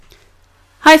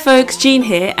Hi folks, Jean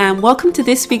here and welcome to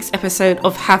this week's episode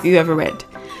of Have You Ever Read?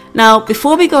 Now,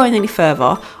 before we go any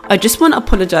further, I just want to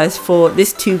apologise for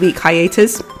this 2-week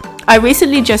hiatus. I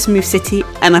recently just moved city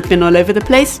and I've been all over the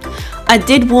place. I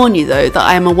did warn you though that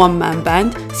I am a one-man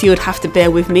band, so you would have to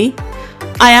bear with me.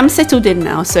 I am settled in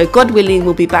now, so God willing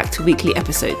we'll be back to weekly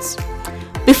episodes.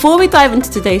 Before we dive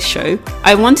into today's show,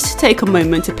 I wanted to take a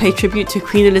moment to pay tribute to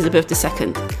Queen Elizabeth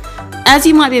II. As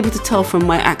you might be able to tell from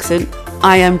my accent,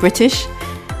 I am British.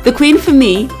 The Queen for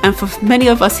me, and for many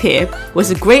of us here,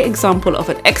 was a great example of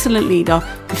an excellent leader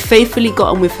who faithfully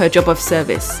got on with her job of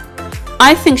service.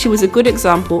 I think she was a good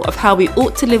example of how we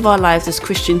ought to live our lives as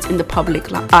Christians in the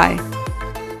public eye.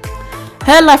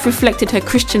 Her life reflected her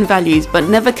Christian values but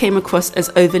never came across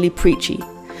as overly preachy.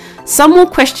 Some will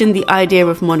question the idea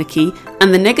of monarchy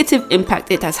and the negative impact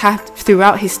it has had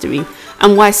throughout history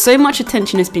and why so much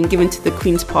attention has been given to the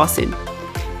Queen's passing.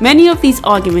 Many of these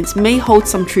arguments may hold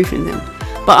some truth in them,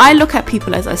 but I look at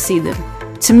people as I see them.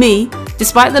 To me,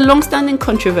 despite the long-standing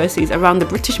controversies around the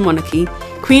British monarchy,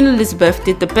 Queen Elizabeth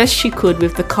did the best she could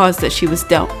with the cards that she was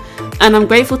dealt, and I'm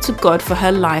grateful to God for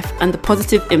her life and the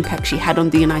positive impact she had on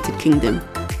the United Kingdom.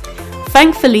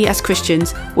 Thankfully, as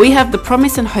Christians, we have the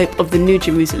promise and hope of the New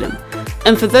Jerusalem,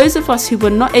 and for those of us who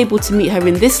were not able to meet her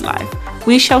in this life,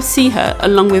 we shall see her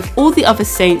along with all the other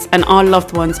saints and our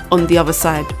loved ones on the other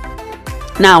side.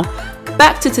 Now,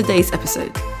 back to today's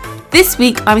episode. This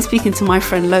week, I'm speaking to my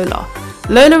friend Lola.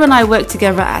 Lola and I work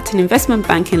together at an investment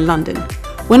bank in London.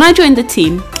 When I joined the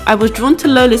team, I was drawn to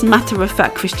Lola's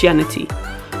matter-of-fact Christianity.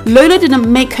 Lola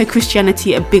didn't make her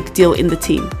Christianity a big deal in the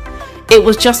team. It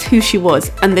was just who she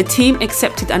was, and the team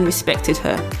accepted and respected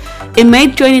her. It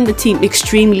made joining the team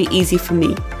extremely easy for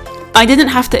me. I didn't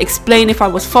have to explain if I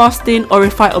was fasting or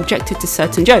if I objected to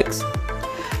certain jokes.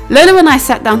 Lola and I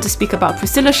sat down to speak about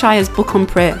Priscilla Shirer's book on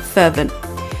prayer, Fervent.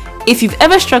 If you've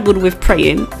ever struggled with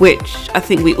praying, which I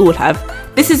think we all have,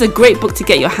 this is a great book to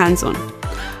get your hands on.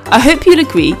 I hope you'll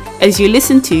agree as you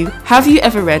listen to Have You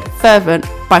Ever Read Fervent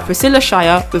by Priscilla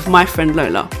Shirer with my friend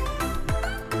Lola.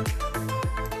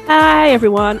 Hi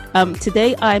everyone,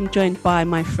 today I'm joined by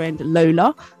my friend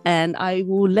Lola and I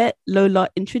will let Lola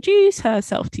introduce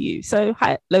herself to you. So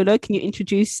hi Lola, can you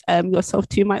introduce yourself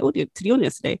to my audience, to the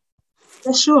audience today?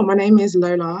 Yeah, sure. My name is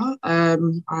Lola. I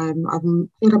think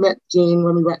I met Jean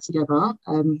when we worked together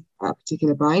at a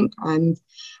particular bank. And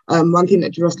one thing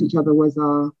that drew us to each other was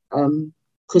our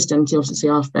Christianity, obviously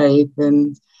our faith.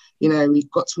 And, you know, we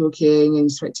got talking and you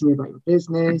spoke to me about your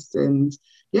business. And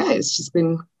yeah, it's just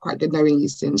been quite good knowing you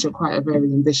since. You're quite a very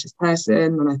ambitious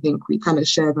person. And I think we kind of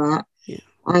share that. Yeah.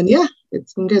 And yeah,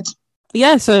 it's been good.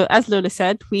 Yeah, so as Lola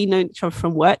said, we know each other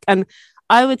from work. And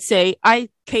I would say I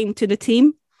came to the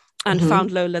team and found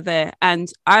Lola there. And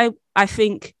I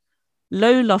think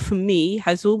Lola, for me,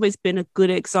 has always been a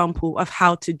good example of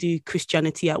how to do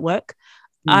Christianity at work.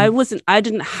 I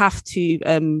didn't have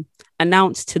to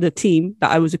announce to the team that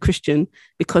I was a Christian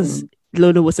because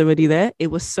Lola was already there.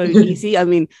 It was so easy. I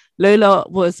mean, Lola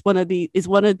was one of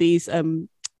these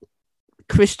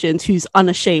Christians who's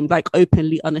unashamed, like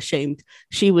openly unashamed.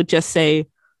 She would just say,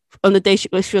 on the day she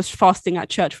was fasting at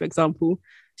church, for example,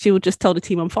 she would just tell the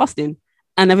team, I'm fasting.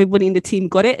 And everybody in the team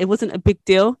got it. It wasn't a big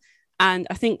deal. And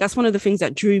I think that's one of the things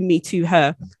that drew me to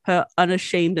her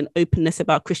unashamed and openness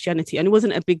about Christianity. And it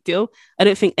wasn't a big deal. I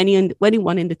don't think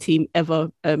anyone in the team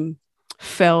ever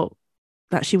felt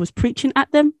that she was preaching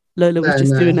at them. Lola was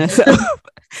doing herself,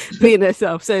 being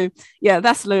herself. So yeah,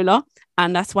 that's Lola.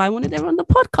 And that's why I wanted her on the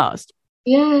podcast.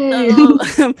 Yay!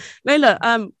 Lola,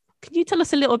 can you tell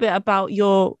us a little bit about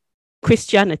your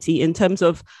Christianity in terms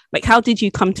of like, how did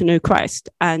you come to know Christ?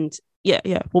 And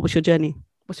yeah. What was your journey?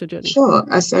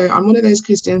 Sure. So I'm one of those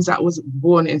Christians that was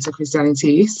born into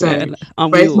Christianity. So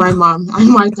both my mum and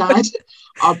my dad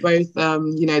are both,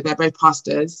 they're both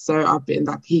pastors. So I've been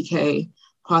that PK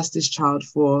pastor's child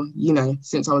for,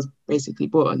 since I was basically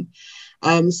born.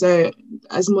 So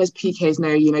as most PKs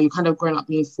know, you kind of grown up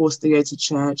being forced to go to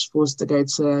church, forced to go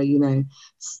to,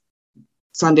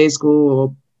 Sunday school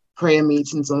or prayer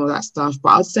meetings and all that stuff. But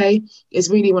I'd say it's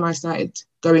really when I started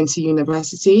going to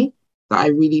university that I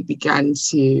really began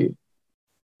to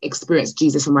experience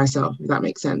Jesus for myself, if that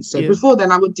makes sense. So before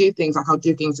then, I would do things like I'll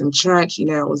do things in church.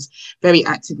 I was very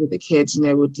active with the kids.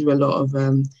 We'll do a lot of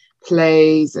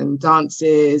plays and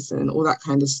dances and all that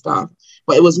kind of stuff.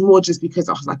 But it was more just because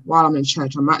I was like, while I'm in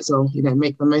church, I might as well,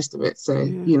 make the most of it. So,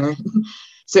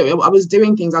 so I was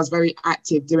doing things. I was very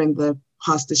active doing the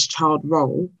pastor's child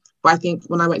role. But I think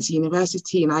when I went to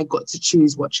university and I got to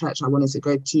choose what church I wanted to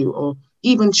go to, or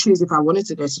even choose if I wanted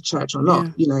to go to church or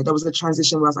not, there was a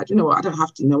transition where I was like, you know what, I don't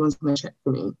have to, no one's going to check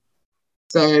for me.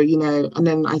 So, and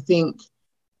then I think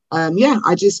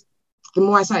the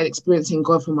more I started experiencing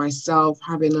God for myself,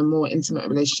 having a more intimate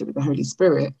relationship with the Holy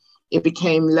Spirit, it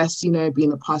became less,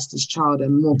 being a pastor's child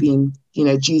and more being,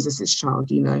 Jesus's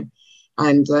child, And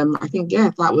I think,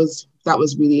 that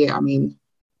was really it. I mean,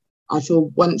 I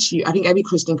feel I think every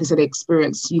Christian can say they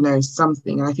experience,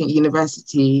 something. And I think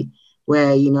university,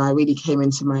 where, I really came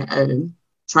into my own,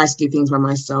 tried to do things by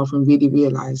myself and really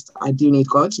realized I do need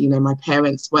God. My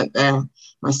parents weren't there,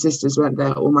 my sisters weren't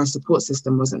there, or my support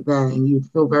system wasn't there. And you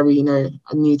feel very,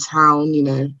 a new town,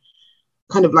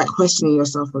 kind of like questioning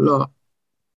yourself a lot.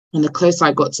 And the closer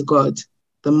I got to God,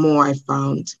 the more I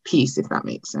found peace, if that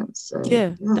makes sense. So,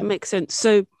 yeah, that makes sense.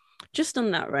 So just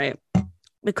on that, right?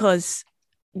 Because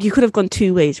you could have gone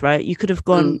two ways, right? You could have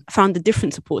found a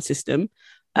different support system,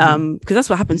 because that's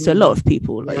what happens to a lot of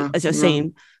people. Like, as you're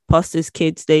saying, pastors'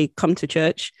 kids, they come to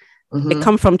church, they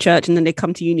come from church, and then they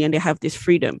come to uni and they have this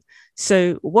freedom.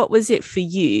 So what was it for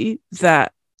you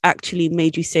that actually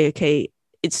made you say, okay,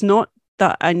 it's not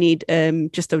that I need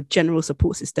just a general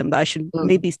support system, that I should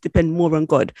maybe depend more on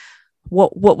God?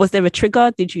 What was there a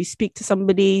trigger? Did you speak to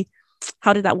somebody?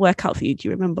 How did that work out for you? Do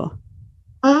you remember?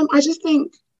 I just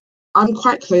think I'm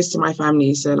quite close to my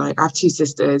family. So like I have two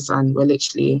sisters and we're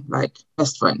literally like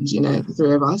best friends, the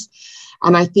three of us.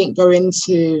 And I think going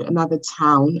to another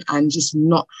town and just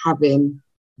not having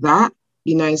that,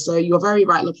 so you're very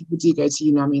right. A lot of people do go to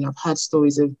uni. I mean, I've heard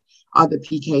stories of other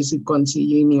PKs who've gone to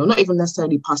uni, or not even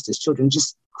necessarily pastors' children,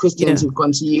 just Christians who've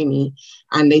gone to uni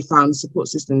and they found support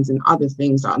systems and other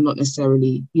things that are not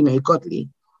necessarily, godly.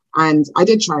 And I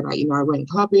did try that, I went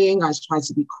clubbing, I tried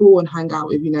to be cool and hang out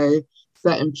with,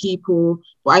 certain people.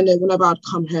 But I know whenever I'd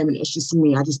come home and it was just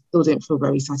me, I just still didn't feel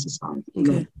very satisfied.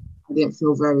 I didn't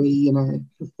feel very,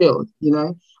 fulfilled,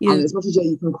 And as much as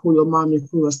you can call your mom, you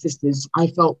call your sisters, I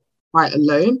felt quite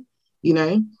alone,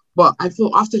 But I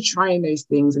feel after trying those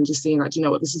things and just seeing like, you know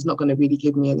what, this is not going to really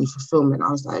give me any fulfillment. I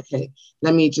was like, okay,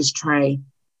 let me just try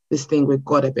this thing with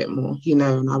God a bit more,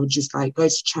 and I would just like go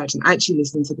to church and actually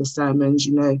listen to the sermons,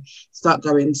 start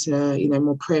going to,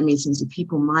 more prayer meetings with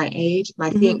people my age. And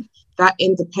I think that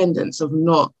independence of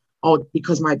not,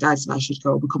 because my dad said I should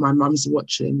go, because my mum's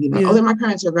watching, although my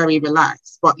parents are very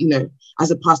relaxed, but,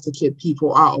 as a pastor kid,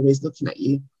 people are always looking at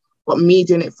you. But me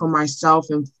doing it for myself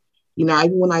and,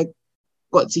 even when I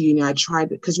got to uni, I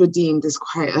tried it because Redeemed is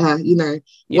quite,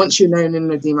 once you're known in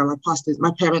Redeemed, and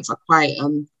my parents are quite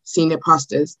senior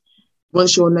pastors.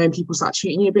 Once you're known, people start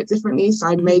treating you a bit differently. So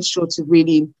I made sure to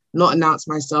really not announce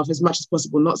myself as much as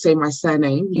possible, not say my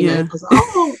surname, because,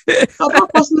 that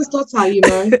person's daughter,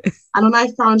 And when I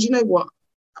found, what,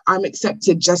 I'm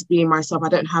accepted just being myself. I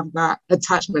don't have that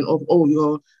attachment of,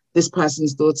 you're this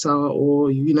person's daughter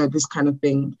or, this kind of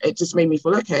thing. It just made me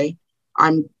feel, okay,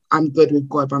 I'm good with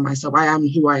God by myself. I am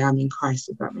who I am in Christ,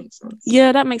 if that makes sense.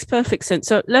 Yeah, that makes perfect sense.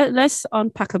 So let's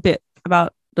unpack a bit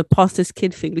about the pastor's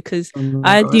kid thing, because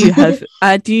I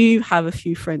do have a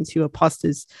few friends who are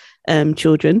pastors'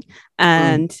 children,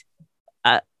 and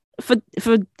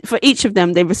for each of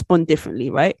them they respond differently,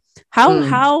 right?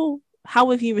 How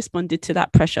have you responded to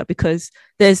that pressure? Because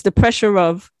there's the pressure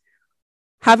of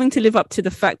having to live up to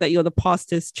the fact that you're the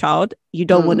pastor's child. You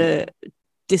don't want to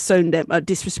disown them or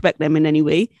disrespect them in any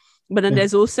way, but then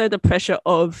there's also the pressure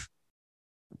of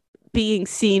being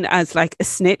seen as like a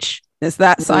snitch. There's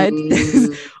that side.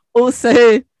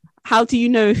 Also, how do you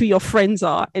know who your friends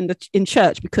are in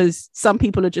church? Because some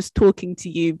people are just talking to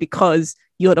you because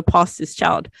you're the pastor's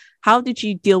child. How did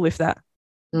you deal with that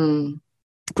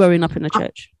growing up in the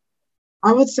church?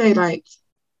 I would say like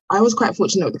I was quite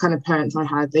fortunate with the kind of parents I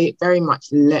had. They very much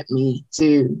let me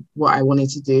do what I wanted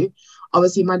to do.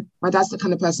 Obviously, my dad's the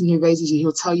kind of person who raises you.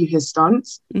 He'll tell you his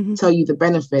stance, tell you the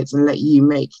benefits, and let you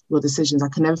make your decisions. I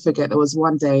can never forget, there was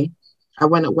one day I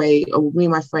went away, or me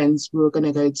and my friends, we were going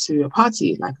to go to a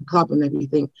party, like a club and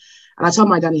everything. And I told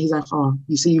my dad, and he's like,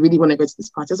 you really want to go to this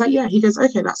party? I was like, yeah. He goes,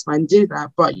 okay, that's fine, do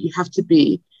that. But you have to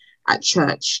be at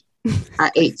church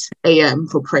at 8 a.m.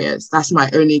 for prayers. That's my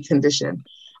only condition.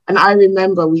 And I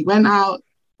remember we went out,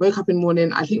 woke up in the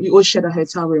morning. I think we all shared a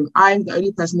hotel room. I'm the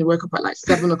only person who woke up at like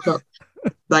 7 o'clock,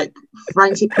 like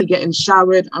frantically getting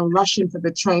showered and rushing for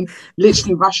the train,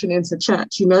 literally rushing into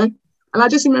church, And I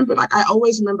just remember, like, I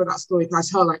always remember that story. I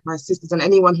tell like my sisters and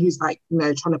anyone who's like,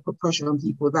 trying to put pressure on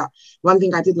people, that one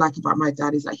thing I did like about my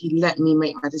dad is that he let me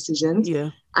make my decisions. Yeah.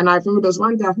 And I remember there was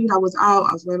one day, I think I was out,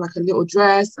 I was wearing like a little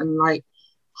dress and like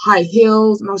high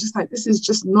heels. And I was just like, this is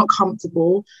just not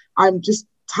comfortable. I'm just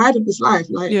tired of this life.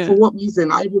 Like, for what reason?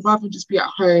 I would rather just be at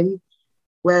home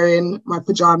wearing my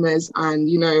pajamas and,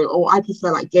 or I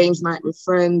prefer like games night with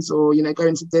friends or,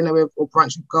 going to dinner with or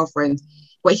brunch with girlfriends.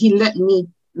 But he let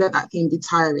that thing be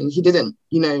tiring. He didn't,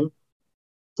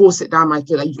 force it down my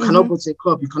throat. Like, you cannot go to the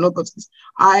club, you cannot go to this.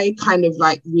 I kind of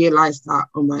like realized that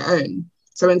on my own.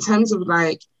 So in terms of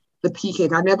like the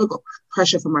PK, I never got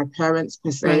pressure from my parents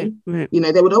per se. Right. You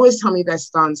know, they would always tell me their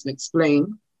stance and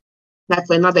explain. Like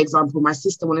for another example, my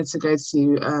sister wanted to go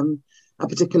to a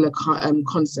particular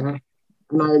concert.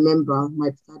 And I remember my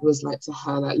dad was like to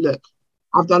her, like, look,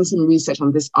 I've done some research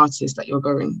on this artist that you're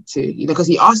going to, you know, because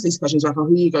he asked these questions, like, who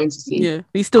are you going to see? Yeah,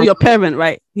 he's still your parent,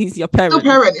 right? He's your parent. Still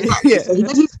parent, exactly. So he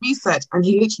did his research and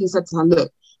he literally said to her,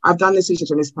 look, I've done this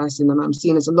research on this person and I'm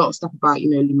seeing there's a lot of stuff about, you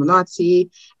know,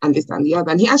 Illuminati and this, that, and the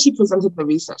other. And he actually presented the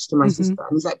research to my sister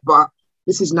and he's like, but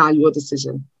this is now your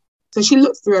decision. So she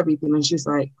looked through everything and she's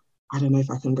like, I don't know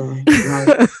if I can go. Like,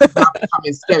 that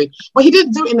becoming scary. But he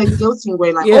didn't do it in a guilty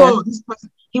way, like, oh, this person.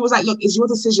 He was like, look, it's your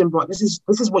decision, but this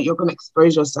is what you're going to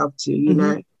expose yourself to, you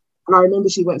know? And I remember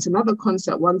she went to another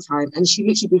concert one time and she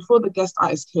literally, before the guest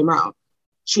artist came out,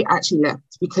 she actually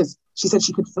left because she said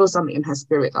she could feel something in her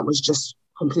spirit that was just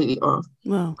completely off.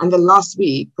 Wow. And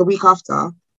the week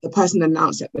after, the person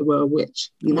announced that they were a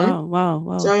witch, you know?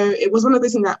 Wow. So it was one of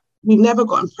those things that we've never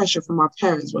gotten pressure from our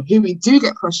parents, but who we do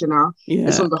get pressure now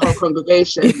is from the whole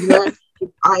congregation. You know,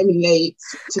 I'm late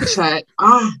to church.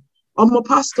 I'm a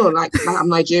pastor, like I'm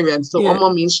Nigerian, so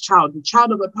Omo means child. The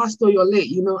child of a pastor, you're late.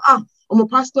 You know, I'm a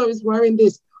pastor is wearing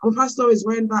this. I'm a pastor is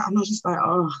wearing that. And I was just like,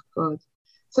 oh God.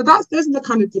 So those are the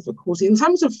kind of difficulty. In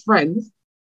terms of friends,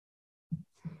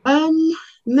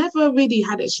 never really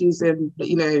had issues in,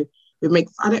 you know,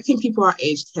 I don't think people our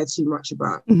age care too much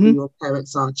about who your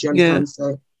parents are. Do you understand?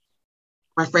 So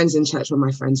my friends in church were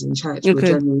my friends in church. We're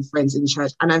generally friends in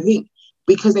church. And I think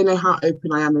because they know how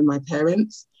open I am with my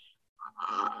parents,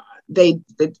 they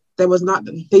knew there was no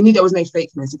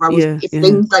fakeness.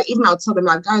 Even I would tell them,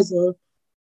 like, guys,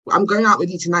 I'm going out with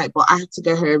you tonight, but I have to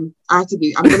go home. I'm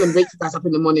going to wake you guys up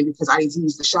in the morning because I need to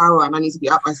use the shower and I need to be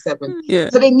up by 7.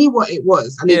 So they knew what it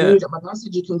was. And they knew that my dad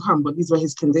said you can come, but these were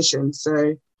his conditions.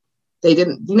 So they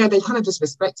didn't, you know, they kind of just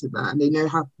respected that. And they know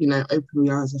how, you know, open we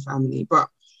are as a family. But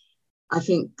I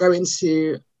think going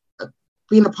to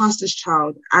being a pastor's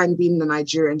child and being in the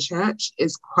Nigerian church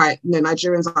is quite, you know,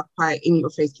 Nigerians are quite in your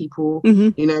face people.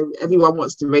 You know, everyone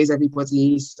wants to raise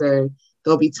everybody. So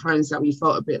there'll be times that we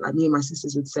felt a bit, like me and my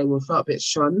sisters would say, we felt a bit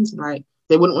shunned. Like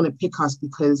they wouldn't want to pick us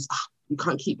because you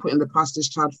can't keep putting the pastor's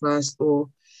child first. Or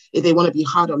if they want to be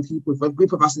hard on people, if a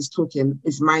group of us is talking,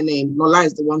 it's my name. Lola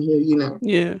is the one who, you know.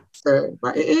 Yeah. So,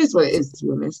 but it is what it is, to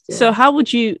be honest. Yeah. So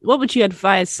what would you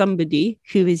advise somebody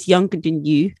who is younger than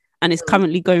you and is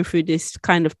currently going through this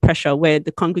kind of pressure where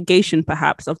the congregation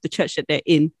perhaps of the church that they're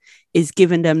in is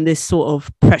giving them this sort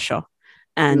of pressure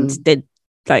and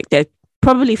they're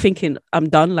probably thinking, I'm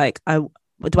done, like, do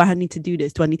I need to do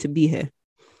this? Do I need to be here?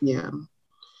 Yeah.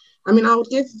 I mean, I would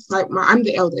give, like, I'm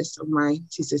the eldest of my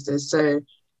 2 sisters. So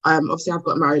obviously I've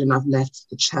got married and I've left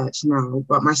the church now,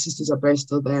 but my sisters are both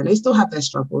still there and they still have their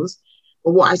struggles.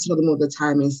 But what I tell them all the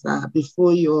time is that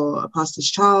before you're a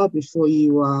pastor's child, before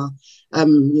you are,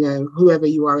 you know, whoever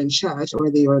you are in church, or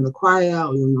whether you're in the choir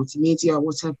or you're in multimedia or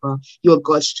whatever, you're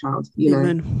God's child, you know.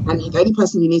 And the only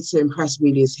person you need to impress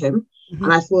really is him.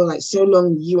 And I feel like so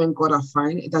long you and God are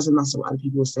fine, it doesn't matter what other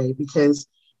people say, because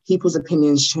people's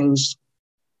opinions change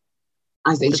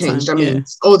as they change. I mean,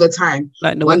 all the time.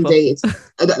 Like one day it's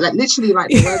like literally like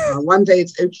the weather. One day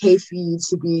it's okay for you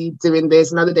to be doing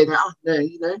this. Another day, no,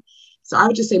 you know. So I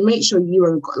would just say, make sure you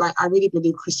and God, like, I really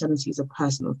believe Christianity is a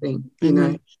personal thing. You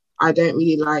know, I don't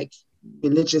really like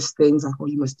religious things like, oh,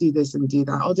 you must do this and do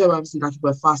that. Although obviously, like, if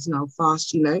we're fasting, I'll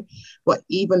fast, you know. But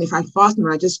even if I fast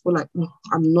and I just feel like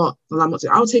I'm not doing,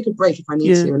 I'll take a break if I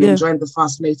need to and then join the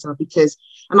fast later, because,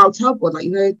 and I'll tell God, like,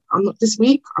 you know, I'm not this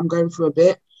week, I'm going through a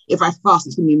bit. If I fast,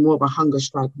 it's going to be more of a hunger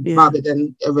strike rather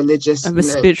than a religious,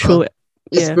 spiritual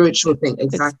thing.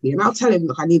 Exactly. And I'll tell him,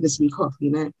 look, I need this week off,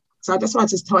 you know. So that's why I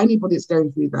just tell anybody that's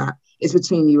going through that, it's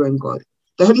between you and God.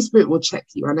 The Holy Spirit will check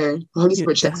you. I know the Holy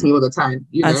Spirit checks me all the time.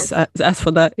 You know? As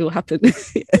for that, it will happen.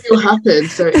 It will happen.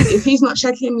 So if he's not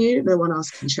checking you, no one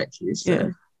else can check you.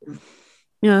 So.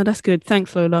 Yeah, that's good.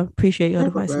 Thanks, Lola. Appreciate your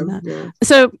advice on that. Yeah.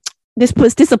 So this a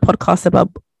podcast about,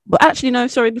 but actually, no,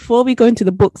 sorry, before we go into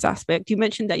the books aspect, you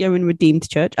mentioned that you're in Redeemed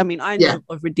Church. I mean, I know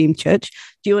of Redeemed Church.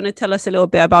 Do you want to tell us a little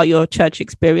bit about your church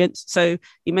experience? So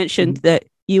you mentioned that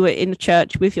you were in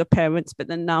church with your parents, but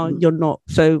then now you're not.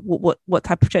 So what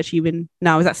type of church are you in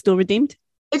now? Is that still Redeemed?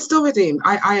 It's still Redeemed.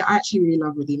 I actually really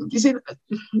love Redeemed. You see,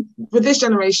 with this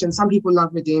generation, some people love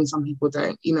Redeemed, some people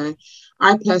don't. You know,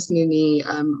 I personally,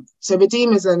 so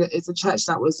Redeemed is a church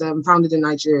that was founded in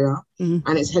Nigeria,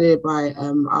 and it's headed by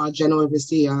our general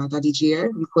overseer, Daddy Gio.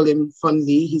 We call him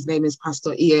fondly. His name is Pastor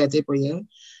Iye Adeboye.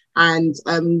 And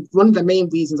one of the main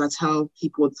reasons I tell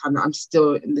people all the time that I'm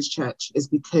still in this church is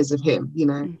because of him. You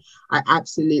know, I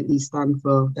absolutely stand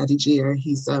for Daddy Gio.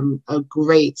 He's a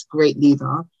great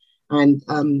leader. And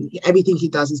everything he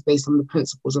does is based on the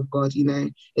principles of God. You know,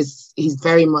 he's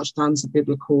very much down to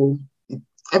biblical.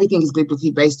 Everything is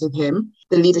biblically based with him.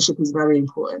 The leadership is very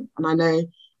important. And I know,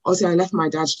 obviously, I left my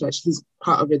dad's church. He's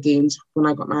part of Redeemed. When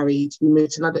I got married, we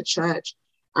moved to another church.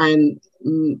 And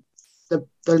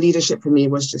the leadership for me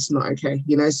was just not okay,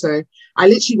 you know. So I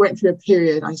literally went through a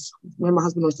period. When my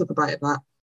husband always talk about it, that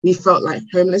we felt like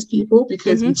homeless people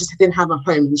because we just didn't have a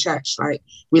home in church. Like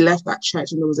we left that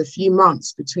church, and there was a few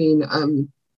months between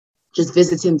just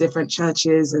visiting different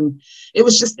churches, and it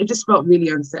just felt really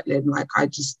unsettling. Like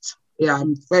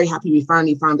I'm very happy we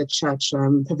finally found a church,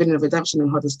 Pavilion of Redemption in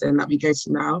Hoddesdon, that we go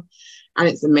to now. And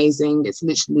it's amazing. It's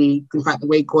literally, in fact, the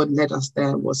way God led us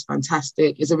there was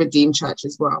fantastic. It's a redeemed church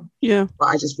as well. Yeah. But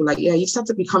I just feel like, you just have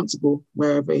to be comfortable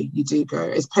wherever you do go.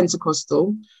 It's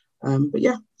Pentecostal. But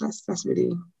yeah, that's really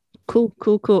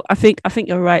cool. I think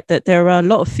you're right that there are a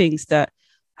lot of things that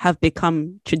have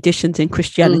become traditions in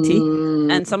Christianity.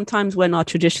 And sometimes when our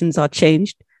traditions are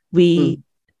changed, we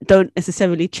don't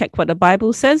necessarily check what the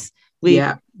Bible says. We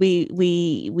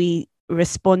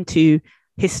respond to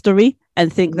history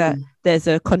and think that there's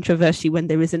a controversy when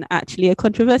there isn't actually a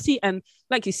controversy. And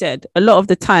like you said, a lot of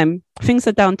the time things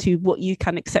are down to what you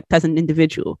can accept as an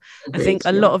individual. Great, I think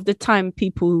a lot of the time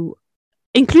people,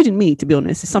 including me, to be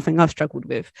honest, is something I've struggled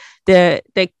with. They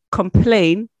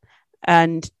complain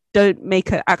and don't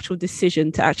make an actual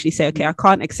decision to actually say, okay, I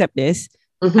can't accept this,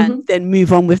 and then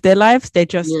move on with their lives. They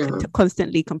just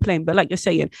constantly complain. But like you're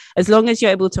saying, as long as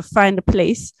you're able to find a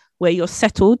place where you're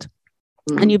settled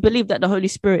and you believe that the Holy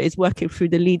Spirit is working through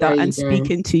the leader and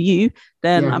speaking to you,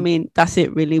 then I mean, that's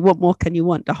it really. What more can you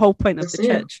want? The whole point of the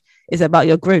church is about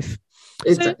your growth.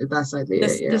 That's idea.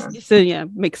 So yeah,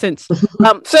 makes sense.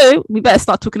 So we better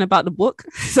start talking about the book.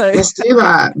 So let's do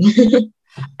that.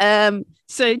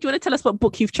 So do you want to tell us what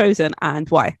book you've chosen and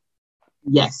why?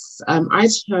 Yes, I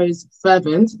chose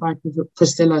Fervent by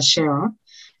Priscilla Shirer.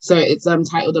 So it's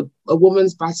titled A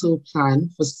Woman's Battle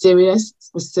Plan for Serious,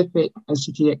 Specific and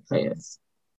Strategic Players.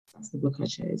 That's the book I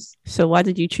chose. So why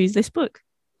did you choose this book?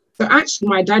 So actually,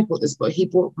 my dad bought this book. He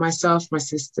bought myself, my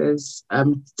sisters,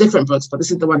 different books, but this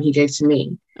is the one he gave to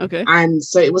me. Okay. And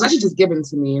so it was actually just given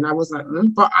to me, and I was like,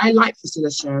 but I like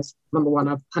Priscilla Shirer. Number one,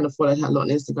 I've kind of followed her a lot on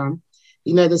Instagram.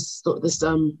 You know, what's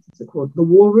it called? The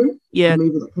War Room? Yeah. The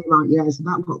movie that came out, so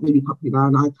that got really popular,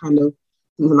 and I kind of,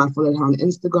 when I followed her on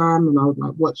Instagram, and I would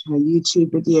like watch her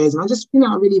YouTube videos, and I just,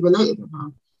 I really related with her.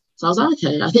 So I was like,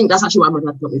 okay, I think that's actually why my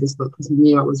dad got me this book, because he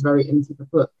knew I was very into the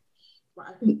book. But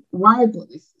I think why I got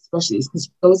this especially is because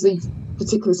there was a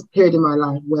particular period in my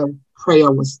life where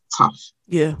prayer was tough.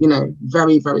 Yeah.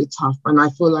 Very, very tough. And I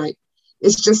feel like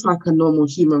it's just like a normal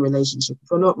human relationship. If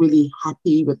you're not really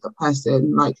happy with the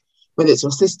person, like whether it's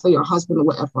your sister, your husband, or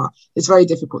whatever, it's very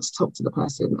difficult to talk to the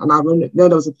person. And I know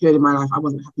there was a period in my life I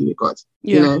wasn't happy with God,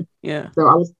 Yeah. So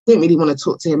I didn't really want to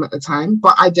talk to him at the time,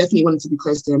 but I definitely wanted to be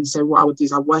close to him. So what I would do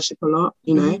is I worship a lot,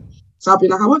 So I'd be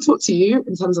like, I won't talk to you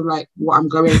in terms of like what I'm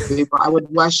going through, but I would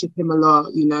worship him a lot,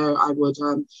 I would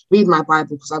read my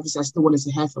Bible, because obviously I still wanted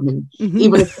to hear from him.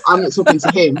 Even if I'm not talking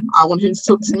to him, I want him to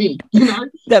talk to me,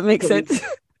 That makes sense.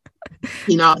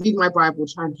 I'd read my Bible,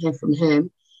 try and hear from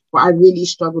him. But I really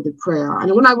struggled with prayer.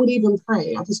 And when I would even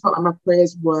pray, I just felt like my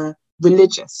prayers were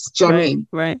religious. Do you know what I mean?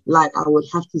 Right. Like I would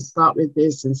have to start with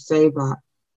this and say that.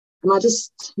 And I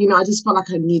just felt like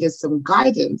I needed some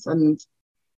guidance. And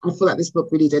I feel like this book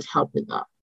really did help with that.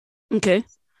 Yeah. Okay.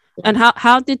 And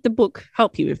how did the book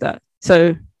help you with that?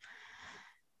 So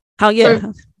how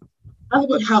the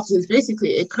book helps is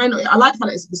basically, I like how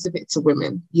it's specific to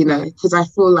women, because I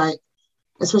feel like,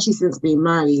 especially since being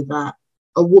married, that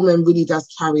a woman really does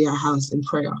carry her house in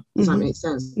prayer. Does that make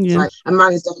sense? Yeah. Like a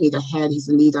man is definitely the head, he's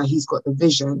the leader, he's got the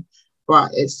vision,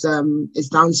 but it's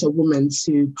down to a woman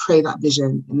to pray that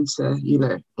vision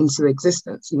into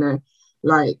existence.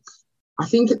 Like I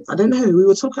think I don't know. I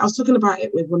was talking about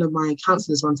it with one of my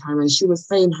counselors one time, and she was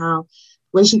saying how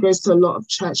when she goes to a lot of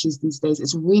churches these days,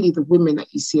 it's really the women that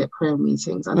you see at prayer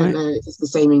meetings. I don't know if it's the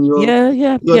same in your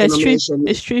denomination.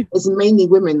 It's true. It's mainly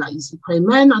women that you see pray.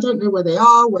 Men, I don't know where they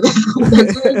are, what they're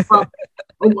doing, but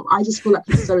I just feel like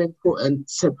it's so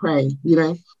important to pray,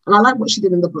 And I like what she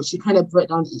did in the book. She kind of broke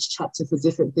down each chapter for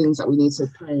different things that we need to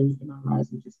pray in our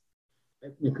lives, and just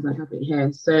because I have it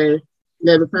here. So,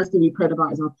 the first thing we prayed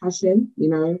about is our passion,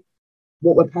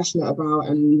 what we're passionate about,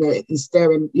 and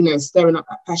stirring up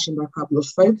that passion back up, your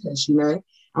focus.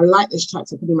 I like this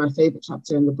chapter, probably my favorite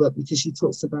chapter in the book, because she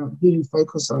talks about who you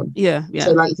focus on. Yeah.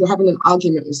 So like if you're having an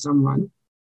argument with someone,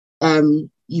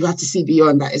 you have to see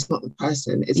beyond that. It's not the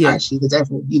person, it's actually the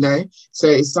devil, you know. So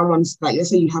if someone's like, let's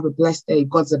say you have a blessed day,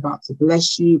 God's about to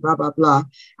bless you, blah blah blah,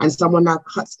 and someone now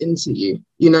cuts into you,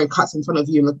 you know, cuts in front of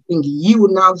you and the thing, you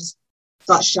will now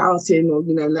start shouting or,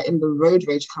 you know, letting the road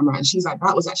rage come out. And she's like,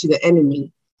 that was actually the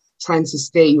enemy trying to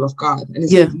stay you off guard. And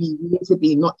it's like, you need to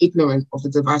be not ignorant of the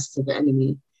devices of the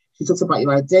enemy. She talks about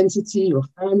your identity, your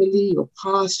family, your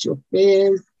past, your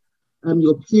fears,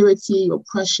 your purity, your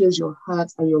pressures, your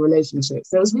hurts, and your relationships.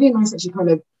 So it was really nice that she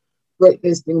kind of broke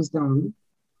those things down,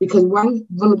 because one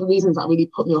of the reasons that really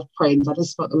put me off praying is I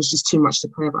just felt there was just too much to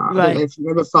pray about. I don't know if you've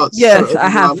ever felt so I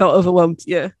have felt overwhelmed.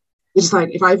 It's like,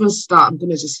 if I even start, I'm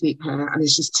going to just sleep here, and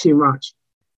it's just too much.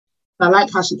 I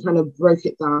like how she kind of broke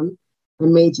it down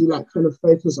and made you like kind of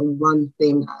focus on one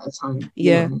thing at a time.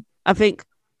 Yeah, you know? I think,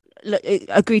 look,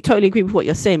 totally agree with what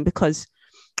you're saying, because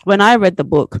when I read the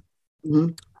book,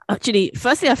 actually,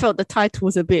 firstly, I felt the title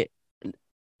was a bit,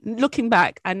 looking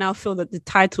back, I now feel that the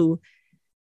title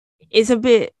is a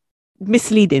bit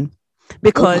misleading,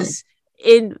 because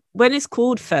when it's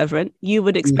called Fervent, you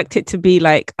would expect it to be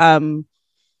like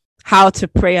how to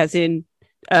pray, as in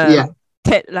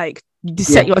set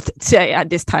at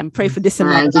this time, pray for this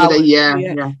amount of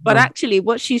hours. But actually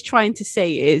what she's trying to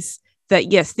say is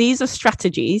that yes, these are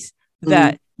strategies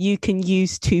that you can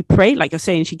use to pray. Like you're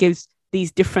saying, she gives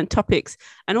these different topics.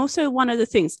 And also one of the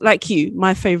things, like you,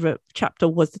 my favorite chapter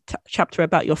was the chapter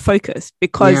about your focus,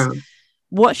 because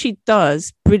what she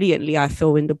does brilliantly, I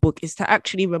feel, in the book is to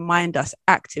actually remind us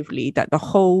actively that the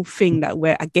whole thing that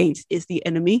we're against is the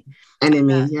enemy.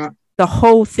 The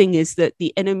whole thing is that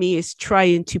the enemy is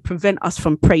trying to prevent us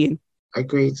from praying.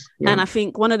 Agreed. And I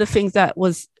think one of the things that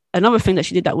was another thing that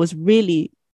she did that was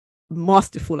really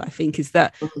masterful, I think, is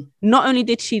that not only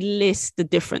did she list the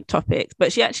different topics,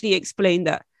 but she actually explained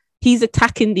that he's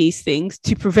attacking these things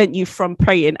to prevent you from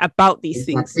praying about these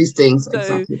things.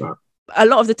 So a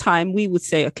lot of the time we would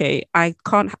say, okay, I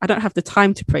don't have the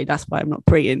time to pray, that's why I'm not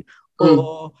praying.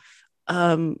 Or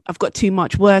I've got too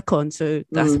much work on, so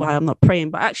that's why I'm not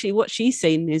praying. But actually what she's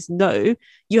saying is, no,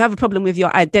 you have a problem with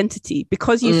your identity,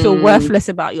 because you feel worthless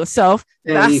about yourself.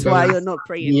 That's why you're not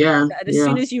praying. And as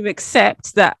soon as you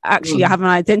accept that actually I have an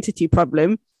identity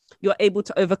problem, you're able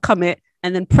to overcome it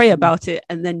and then pray about it,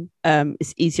 and then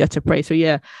it's easier to pray. So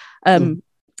you're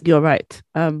right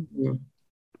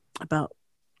about,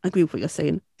 I agree with what you're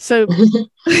saying. So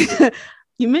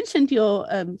you mentioned your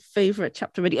favorite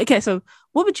chapter already. Okay, so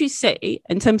what would you say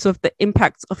in terms of the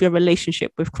impact of your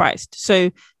relationship with Christ?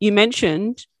 So you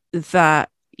mentioned that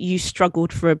you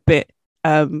struggled for a bit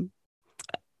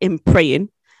in praying,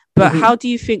 but how do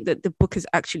you think that the book has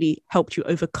actually helped you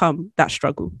overcome that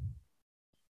struggle?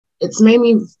 It's made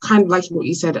me, kind of like what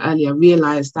you said earlier,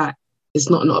 realize that it's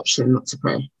not an option not to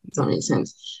pray. Does that make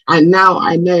sense? And now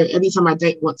I know every time I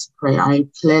don't want to pray, I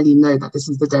clearly know that this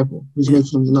is the devil who's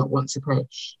making me not want to pray.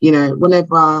 You know,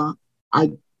 whenever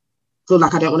I feel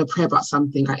like I don't want to pray about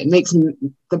something, it makes me,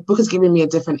 the book has given me a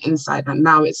different insight. And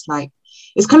now it's like,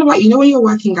 it's kind of like, you know, when you're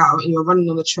working out and you're running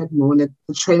on the treadmill, and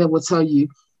the trainer will tell you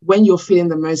when you're feeling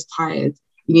the most tired,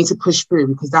 you need to push through,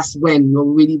 because that's when you're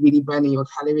really, really burning your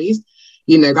calories.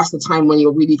 You know, that's the time when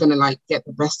you're really going to like get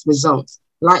the best results.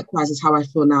 Likewise is how I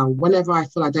feel now. Whenever I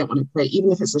feel I don't want to pray,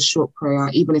 even if it's a short prayer,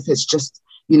 even if it's just,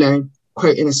 you know,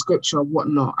 quoting a scripture or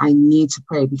whatnot, I need to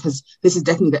pray, because this is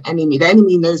definitely the enemy. The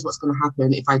enemy knows what's going to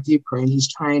happen if I do pray, and he's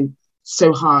trying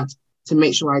so hard to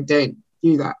make sure I don't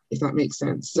do that, if that makes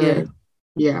sense. So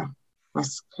yeah,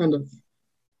 that's kind of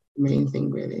the main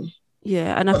thing, really.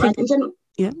 Yeah, and I think in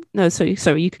general,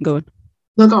 sorry, you can go on.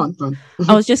 No, go on.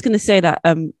 I was just going to say that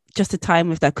just to time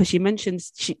with that, because she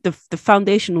mentions the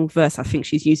foundational verse I think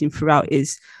she's using throughout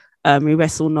is we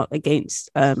wrestle not against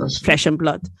flesh and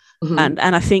blood. And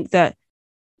I think that,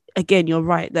 again, you're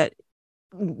right, that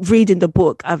reading the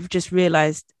book, I've just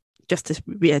realized, just to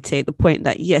reiterate the point,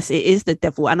 that yes, it is the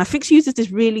devil. And I think she uses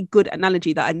this really good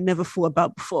analogy that I never thought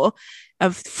about before,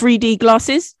 of 3D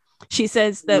glasses. She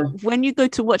says that when you go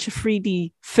to watch a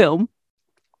 3D film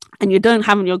and you don't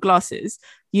have on your glasses,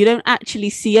 you don't actually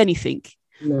see anything.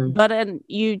 But then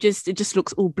it just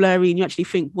looks all blurry, and you actually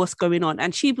think, what's going on?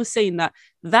 And she was saying that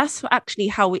that's actually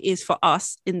how it is for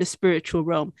us in the spiritual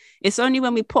realm. It's only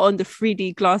when we put on the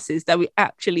 3D glasses that we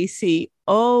actually see,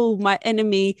 oh, my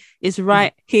enemy is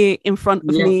right here in front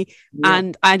of me,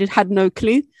 and I had no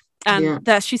clue. And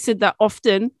that she said that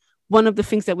often one of the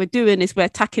things that we're doing is we're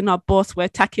attacking our boss, we're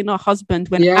attacking our husband,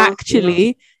 when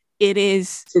actually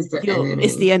it's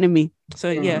the enemy. So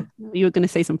you were going to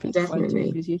say something.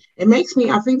 Definitely. It makes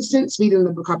me, I think since reading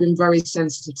the book, I've been very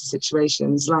sensitive to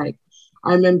situations. Like,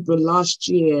 I remember last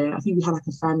year, I think we had like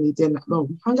a family dinner. Well,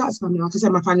 we hung out as family. Like I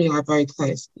said, my family and I are very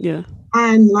close. Yeah.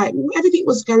 And like everything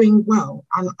was going well.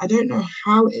 And I don't know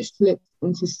how it flipped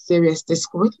into serious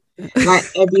discord. Like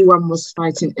everyone was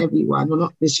fighting everyone. Well,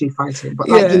 not literally fighting, but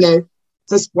like,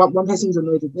 just one person's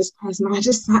annoyed with this person. And I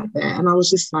just sat there and I was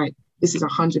just like, this is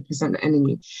 100% the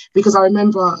enemy. Because I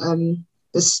remember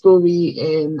the story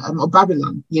in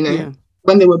Babylon,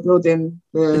 when they were building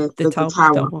the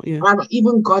tower. And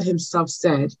even God himself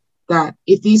said that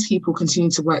if these people continue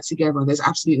to work together, there's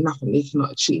absolutely nothing they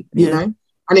cannot achieve, you know?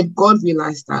 And if God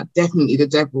realized that, definitely the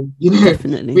devil,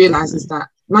 realizes that.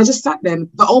 And I just sat there and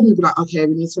the old people were like, okay,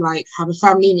 we need to like have a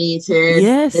family meeting.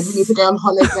 Yes. Maybe we need to go on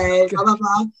holiday, blah, blah,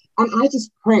 blah. And I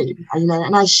just prayed,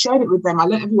 and I shared it with them. I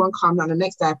let everyone calm down. The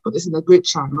next day I put this in the group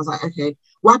chat and I was like, okay,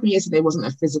 what happened yesterday wasn't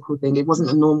a physical thing. It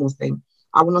wasn't a normal thing.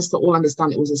 I want us to all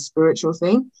understand it was a spiritual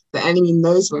thing. The enemy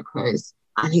knows we're close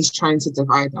and he's trying to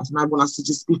divide us. And I want us to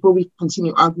just, before we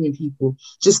continue arguing people,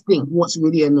 just think what's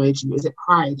really annoyed you. Is it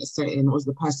pride that's setting, or is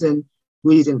the person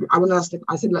really didn't?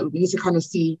 I said, like, we need to kind of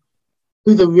see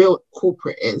who the real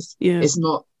culprit is. Yeah. It's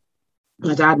not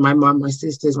my dad, my mum, my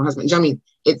sisters, my husband. Do you know what I mean?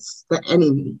 It's the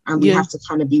enemy. And we have to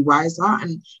kind of be wiser.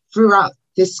 And throughout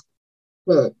this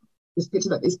book, this picture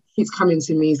that this keeps coming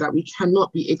to me is that we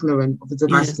cannot be ignorant of the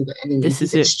devices of the enemy.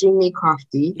 He's extremely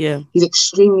crafty. Yeah. He's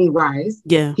extremely wise.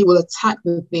 Yeah. He will attack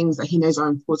the things that he knows are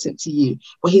important to you,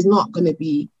 but he's not going to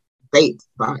be bait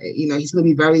about it. He's going to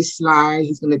be very sly.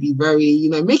 He's going to be very,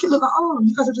 make it look like, oh,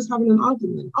 you guys are just having an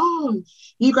argument. Oh,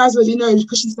 you guys already know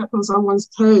because she stepped on someone's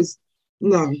toes.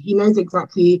 No, he knows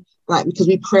exactly, like, because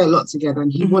we pray a lot together,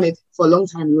 and he wanted, for a long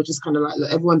time, we were just kind of like,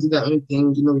 look, everyone do their own thing.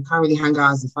 We can't really hang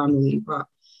out as a family. But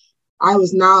I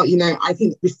was now, I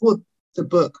think before the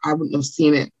book, I wouldn't have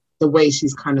seen it the way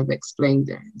she's kind of explained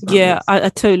it. Yeah, I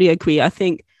totally agree. I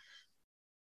think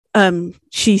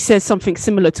she says something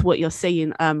similar to what you're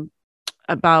saying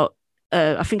about,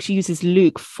 I think she uses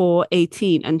Luke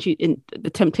 4:18 and she in the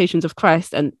temptations of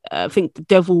Christ. And I think the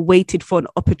devil waited for an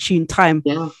opportune time.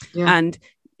 Yeah. And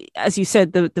as you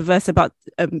said, the verse about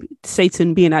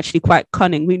Satan being actually quite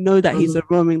cunning, we know that he's a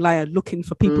roaming lion looking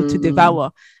for people to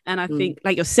devour. And I think,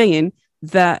 like you're saying,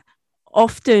 that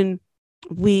often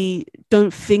we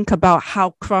don't think about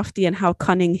how crafty and how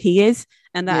cunning he is,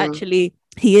 and that actually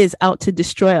he is out to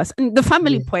destroy us. And the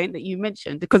family point that you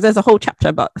mentioned, because there's a whole chapter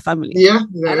about the family.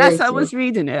 And as I was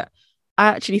reading it, I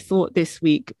actually thought this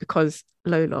week, because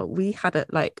Lola, we had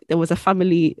there was a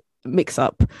family mix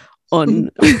up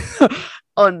on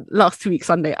on last week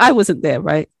Sunday. I wasn't there,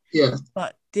 right? Yeah.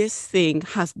 But this thing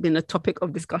has been a topic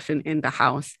of discussion in the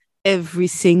house every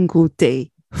single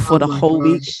day for the whole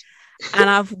week. And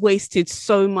I've wasted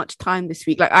so much time this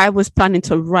week. Like, I was planning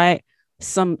to write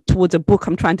towards a book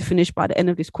I'm trying to finish by the end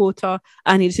of this quarter.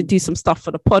 I needed to do some stuff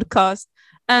for the podcast.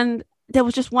 And there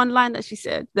was just one line that she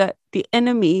said, that the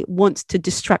enemy wants to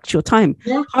distract your time.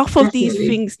 Yeah, half of these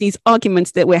things, these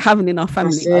arguments that we're having in our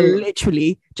family are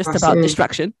literally just about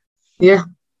distraction. Yeah.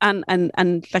 And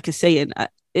like you're saying,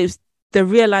 it's the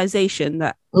realization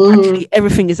that actually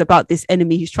everything is about this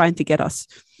enemy who's trying to get us.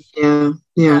 Yeah.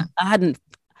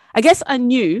 I guess I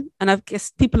knew, and I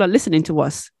guess people are listening to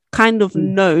us kind of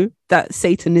know that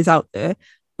Satan is out there,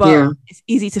 but it's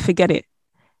easy to forget it.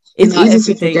 It's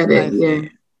easy to forget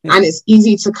it, and it's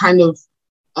easy to kind of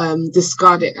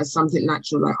discard it as something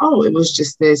natural, like, oh, it was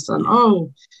just this, and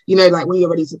like when you're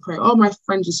ready to pray, oh, my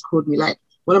friend just called me, like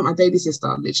one of my baby sister,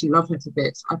 literally love her to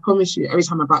bits. I promise you, every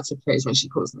time I'm about to pray is when she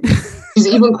calls me. She's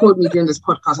even called me during this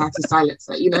podcast. I had to silence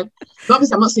her,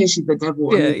 Obviously, I'm not saying she's the devil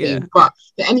or anything, but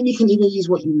the enemy can even use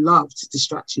what you love to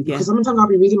distract you. Because sometimes I'll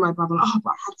be reading my Bible, and,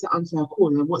 but I have to answer her call.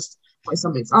 And what if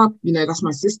something's up? That's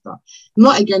my sister.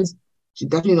 Not against, she's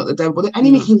definitely not the devil, but the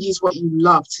enemy can use what you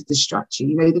love to distract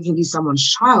you. They can use someone's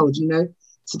child,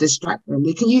 to distract them.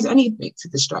 They can use anything to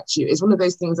distract you. It's one of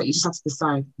those things that you just have to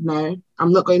decide, no,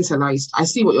 I'm not going to lie. I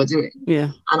see what you're doing.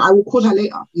 Yeah. And I will call her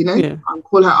later, I'll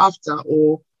call her after,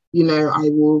 or, I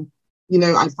will,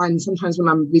 I find sometimes when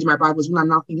I'm reading my Bibles, when I'm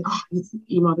now thinking, I need to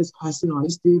email this person, or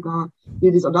let's do that,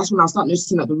 do this, or that's when I'll start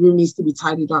noticing that the room needs to be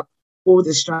tidied up, all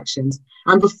distractions.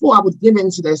 And before I would give in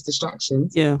to those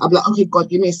distractions, I'd be like, okay, God,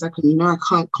 give me a second, I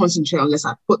can't concentrate unless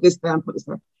I put this there and put this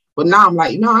there. But now I'm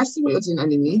like, I see what you're doing,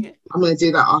 enemy. I'm going to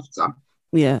do that after.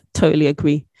 Yeah, totally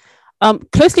agree.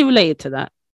 Closely related to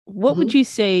that, what would you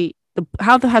say,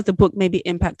 how has the book maybe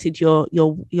impacted your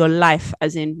life,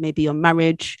 as in maybe your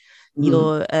marriage,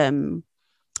 your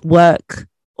work,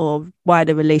 or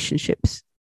wider relationships?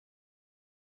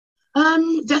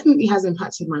 Definitely has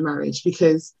impacted my marriage,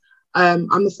 because I'm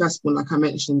the firstborn, like I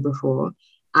mentioned before.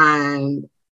 And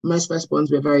most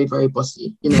firstborns, we're very, very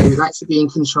bossy. You know, we like to be in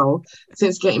control.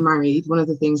 Since getting married, one of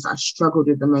the things that I've struggled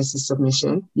with the most is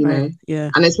submission, you know. Yeah.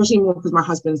 And especially more because my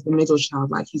husband's the middle child.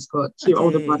 Like, he's got two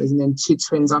older brothers and then 2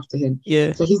 twins after him.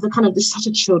 Yeah. So he's the kind of just such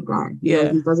a chilled guy. You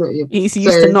know, he doesn't. He's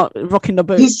used to not rocking the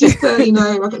boat. He's just, you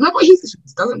know, like, no, but he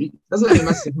doesn't really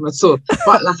mess with him at all.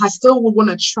 But like, I still would want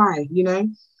to try, you know.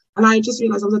 And I just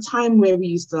realized there was a time where we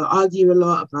used to argue a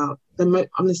lot about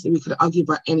honestly, we could argue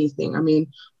about anything. I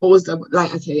mean, what was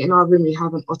okay, in our room, we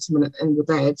have an ottoman at the end of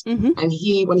the bed. Mm-hmm.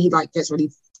 And when he like gets ready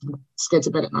to go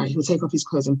to bed at night, he'll take off his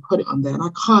clothes and put it on there. And I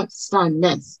can't stand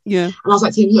mess. Yeah. And I was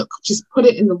like to him, look, just put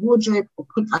it in the wardrobe or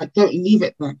don't leave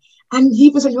it there. And he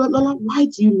was like, Lola, why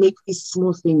do you make these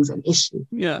small things an issue?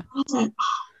 Yeah. I was like,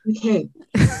 okay.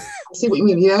 I see what you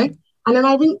mean, you know? And then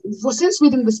I think, since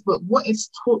reading this book, what it's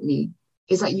taught me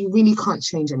is that you really can't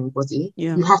change anybody.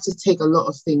 Yeah. You have to take a lot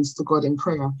of things to God in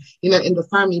prayer. You know, in the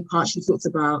family part, she talked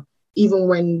about even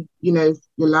when, you know,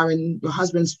 you're allowing your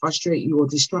husband's frustrate you or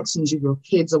distractions with your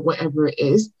kids or whatever it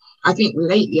is. I think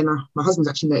lately, and my husband's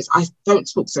actually noticed, I don't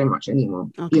talk so much anymore.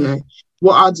 Okay. You know,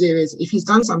 what I'll do is if he's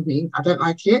done something, I don't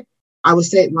like it, I will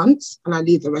say it once and I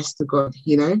leave the rest to God,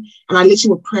 you know, and I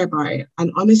literally will pray about it.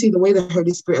 And honestly, the way the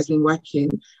Holy Spirit has been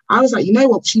working, I was like, you know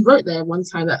what, she wrote there one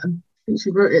time that, I think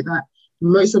she wrote it that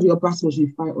most of your battles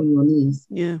you fight on your knees.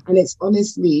 Yeah. And it's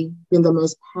honestly been the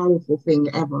most powerful thing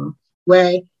ever.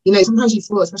 Where, you know, sometimes you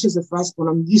feel, especially as a firstborn,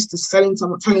 I'm used to telling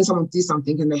someone to do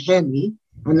something and they hear me.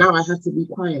 And now I have to be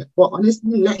quiet. But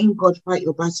honestly, letting God fight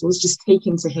your battles, just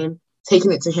taking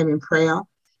it to him in prayer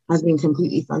has been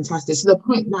completely fantastic. To the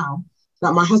point now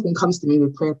that my husband comes to me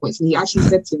with prayer points. And he actually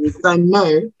said to me, because I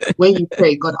know when you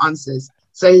pray, God answers.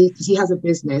 So he has a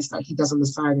business that he does on the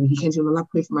side, and he came to me, I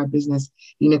pray for my business.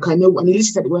 You know, I know, and he literally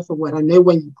said it word for word, I know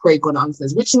when you pray, God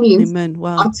answers, which means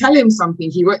I'll tell him something,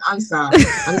 he won't answer.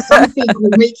 And something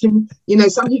will make him, you know,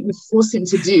 something will force him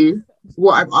to do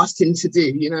what I've asked him to do,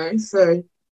 you know. So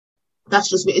that's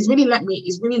just, it's really learned,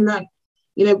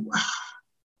 you know,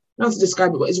 not to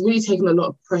describe it, but it's really taken a lot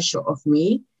of pressure off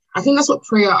me. I think that's what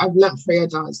I've learned prayer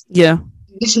does. Yeah.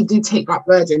 You literally do take that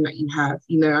burden that you have,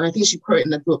 you know, and I think she quoted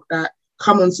in the book that,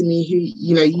 come unto me who,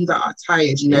 you know, you that are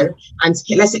tired, you know, and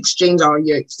let's exchange our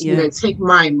yokes, you know, take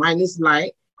mine is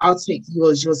light, I'll take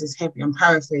yours is heavy. I'm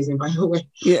paraphrasing, by the way.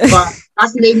 But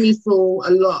that's made me feel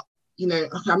a lot, you know,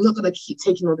 okay, I'm not going to keep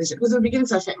taking all this, because it's beginning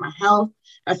to affect my health,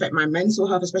 affect my mental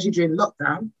health, especially during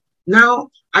lockdown. Now,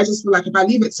 I just feel like if I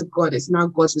leave it to God, it's now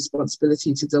God's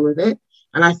responsibility to deal with it.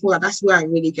 And I feel like that's where I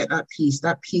really get that peace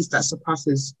that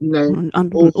surpasses, you know,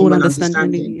 all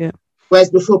understanding. Yeah. Whereas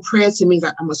before, prayer to me is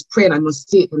like I must pray and I must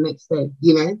see it the next day,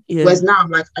 you know? Yeah. Whereas now I'm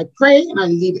like, I pray and I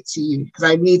leave it to you because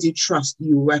I really do trust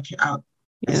you will work it out.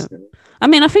 Yeah. I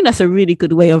mean, I think that's a really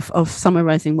good way of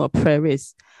summarizing what prayer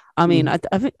is. I mean, I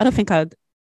don't think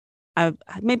I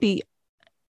maybe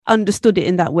understood it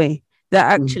in that way,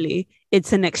 that actually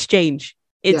it's an exchange.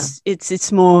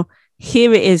 It's more,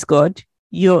 here it is, God.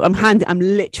 I'm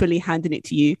literally handing it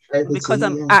to you. Because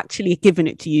I'm actually giving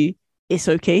it to you, it's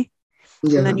okay.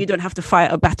 Yeah. And then you don't have to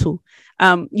fight a battle.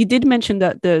 You did mention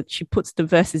that she puts the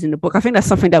verses in the book. I think that's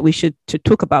something that we should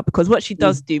talk about, because what she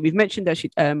does do, we've mentioned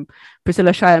that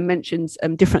Priscilla Shirer mentions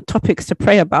different topics to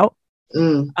pray about.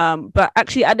 But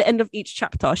actually at the end of each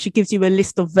chapter, she gives you a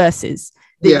list of verses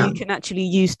that you can actually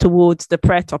use towards the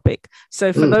prayer topic.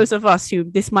 So for those of us who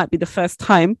this might be the first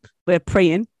time we're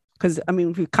praying, because I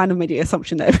mean, we kind of made the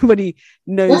assumption that everybody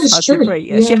knows how to pray.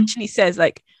 Yeah. She actually says,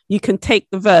 like, you can take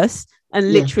the verse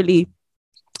and literally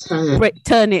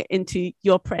turn it into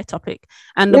your prayer topic.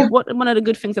 And one of the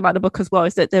good things about the book as well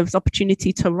is that there's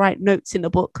opportunity to write notes in the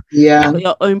book for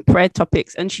your own prayer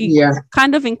topics. And she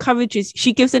kind of encourages,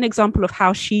 she gives an example of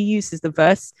how she uses the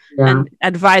verse and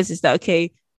advises that,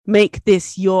 okay, make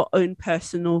this your own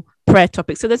personal prayer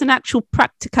topic. So there's an actual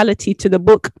practicality to the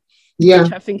book,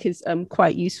 which I think is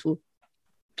quite useful.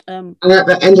 And at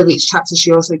the end of each chapter,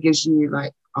 she also gives you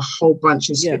like a whole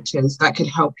bunch of scriptures that could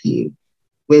help you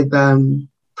with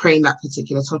praying that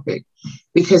particular topic.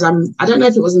 Because I don't know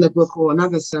if it was in the book or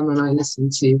another sermon I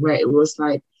listened to where it was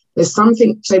like, there's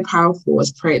something so powerful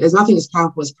as prayer. There's nothing as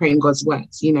powerful as praying God's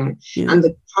words, you know. And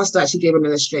the pastor actually gave an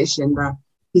illustration that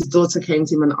his daughter came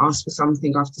to him and asked for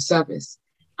something after service,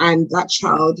 and that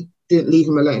child didn't leave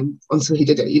him alone until he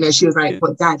did it. You know, she was like,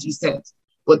 "But Dad, you said."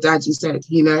 What Dad, you said,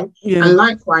 you know. And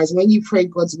likewise, when you pray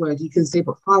God's word, you can say,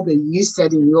 "But Father, you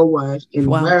said in your word, in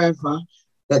wherever,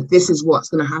 that this is what's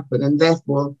going to happen," and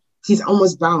therefore he's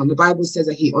almost bound. The Bible says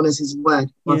that he honors his word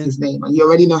of his name, and you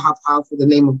already know how powerful the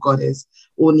name of God is.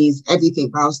 All needs,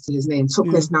 everything bows to his name.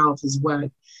 Took us now of his word.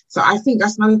 So I think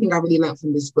that's another thing I really learned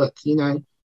from this book. You know,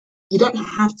 you don't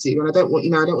have to, and I don't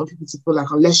want people to feel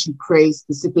like unless you pray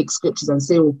specific scriptures and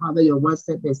say, "Oh, Father, your word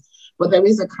said this," but there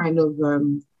is a kind of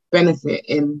benefit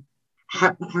in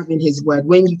having His word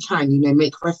when you can,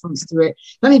 make reference to it.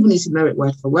 You don't even need to know it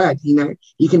word for word. You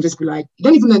can just be like, you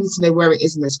don't even need to know where it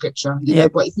is in the scripture,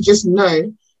 But if you just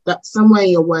know that somewhere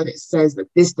in your word it says that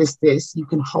this, you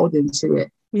can hold into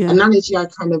it. Yeah. Analogy I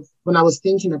kind of, when I was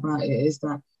thinking about it, is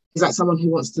like someone who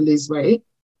wants to lose weight.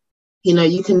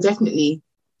 You can definitely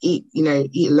eat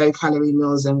low calorie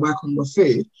meals and work on your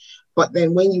food, but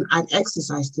then when you add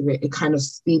exercise to it, it kind of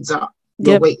speeds up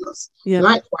your weight loss.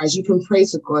 Likewise, you can pray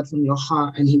to God from your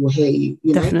heart and He will hear you.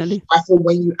 Definitely. I feel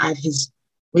when you add His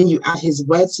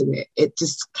word to it, it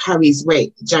just carries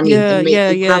weight. Do you know what I mean?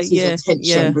 It grabs His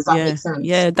attention. Does that make sense?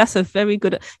 Yeah, that's a very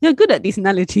good. You're good at these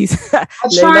analogies. I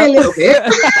try a little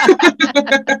bit.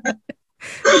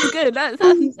 That's good.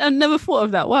 I've never thought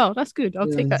of that. Wow, that's good.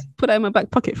 I'll take that. Put that in my back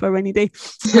pocket for a rainy day.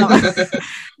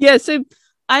 Yeah. So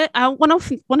one of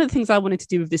the things I wanted to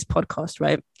do with this podcast,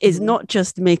 right, is not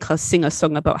just make us sing a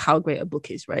song about how great a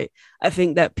book is, right? I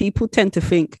think that people tend to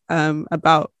think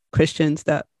about Christians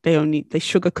that they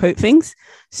sugarcoat things.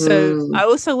 So I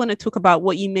also want to talk about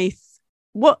what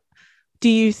do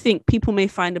you think people may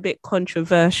find a bit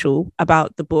controversial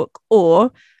about the book,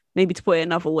 or maybe to put it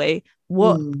another way,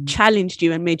 what challenged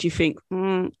you and made you think,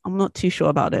 I'm not too sure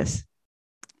about this?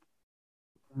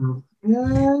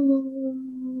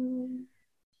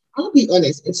 I'll be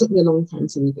honest, it took me a long time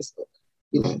to read this book,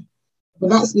 but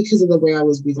that's because of the way I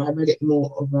was reading. I read it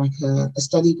more of like a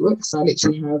study book. So I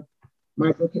literally have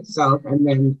my book itself and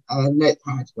then a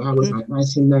notepad where I was like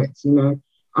writing notes. I'm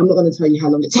not going to tell you how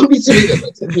long it took me to read it, but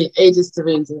it took me ages to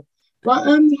read it. But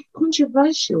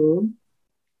controversial.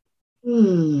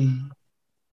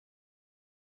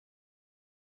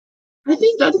 I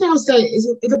think the other thing I'll say is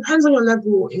it depends on your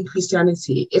level in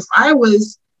Christianity. If I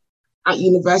was at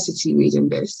university reading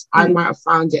this, I might have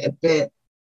found it a bit,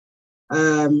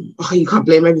 you can't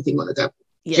blame everything on the devil.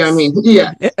 Yes. Do you know what I mean?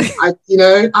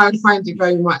 Yeah. I'd find it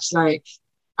very much like,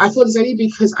 I thought it's only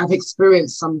because I've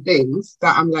experienced some things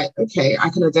that I'm like, okay, I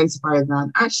can identify with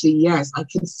that. Actually, yes, I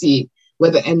can see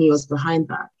where the enemy was behind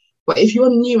that. But if you're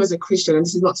new as a Christian, and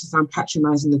this is not to sound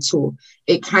patronizing at all,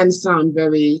 it can sound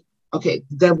very, okay,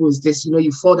 the devil is this,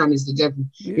 you fall down is the devil,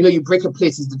 you break a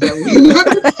plate is the devil.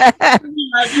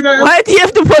 Why do you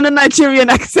have to put a Nigerian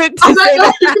accent?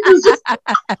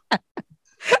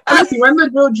 Honestly, when the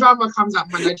real drama comes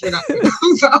out, my Nigerian accent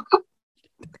comes out.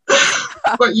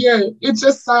 But yeah, it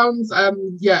just sounds,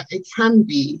 it can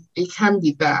be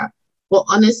that. But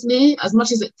honestly, as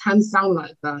much as it can sound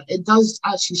like that, it does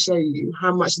actually show you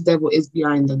how much the devil is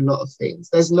behind a lot of things.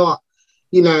 There's not,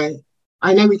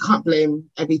 I know we can't blame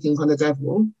everything on the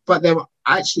devil, but there are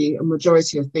actually a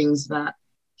majority of things that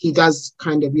he does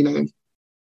kind of,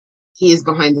 he is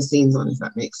behind the scenes on, if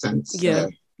that makes sense. Yeah.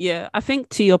 So. Yeah. I think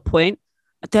to your point,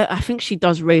 I think she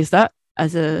does raise that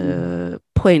as a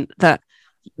point that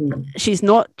she's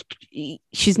not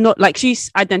like,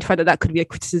 she's identified that could be a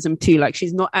criticism too. Like,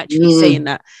 she's not actually saying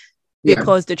that.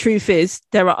 Because the truth is,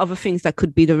 there are other things that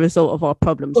could be the result of our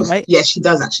problems, right? Yeah, she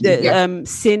does actually.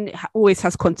 Sin always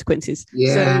has consequences.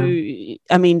 Yeah. So,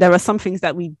 I mean, there are some things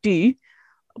that we do,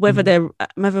 whether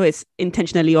it's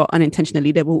intentionally or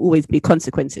unintentionally, there will always be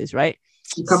consequences, right?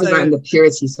 She covers that in the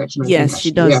purity section. Yes,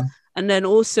 she does. Yeah. And then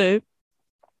also,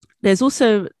 there's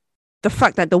also the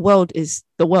fact that the world is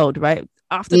the world, right?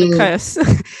 After the curse,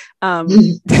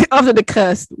 after the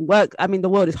curse, the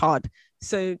world is hard.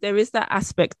 So there is that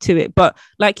aspect to it. But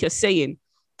like you're saying,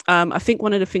 I think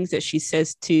one of the things that she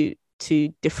says to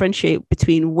differentiate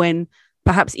between when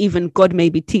perhaps even God may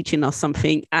be teaching us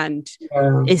something and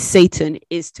is Satan,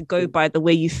 is to go by the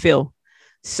way you feel.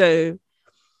 So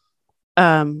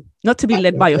not to be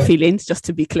led by your feelings, just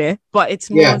to be clear, but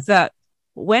it's more that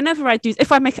whenever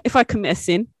if I commit a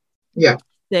sin,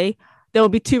 there will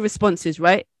be two responses,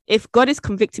 right? If God is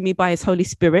convicting me by his Holy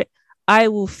Spirit, I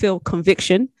will feel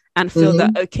conviction and feel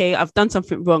that, okay, I've done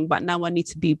something wrong, but now I need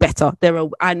to be better.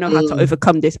 I know how to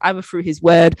overcome this, either through his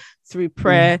word, through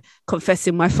prayer,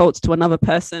 confessing my faults to another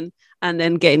person, and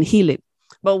then getting healing.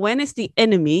 But when it's the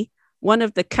enemy, one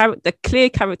of the clear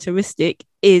characteristic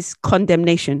is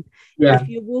condemnation. Yeah. If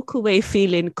you walk away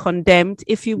feeling condemned,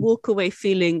 if you walk away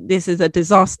feeling this is a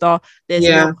disaster, there's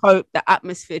no hope, the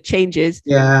atmosphere changes,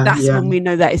 that's when we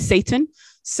know that it's Satan.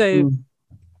 So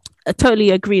I totally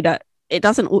agree that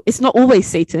it's not always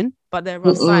Satan, but there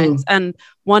are signs. And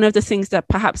one of the things that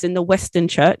perhaps in the Western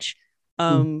church,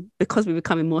 because we're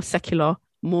becoming more secular,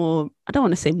 more, I don't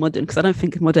want to say modern, because I don't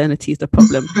think modernity is the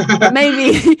problem, but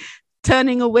maybe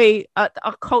turning away, our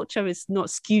culture is not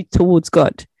skewed towards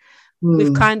God.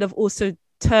 We've kind of also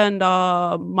turned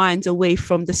our minds away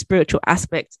from the spiritual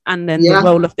aspect and then the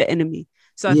role of the enemy.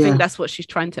 So I think that's what she's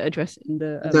trying to address in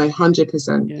the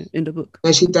 100% in the book.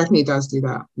 No, she definitely does do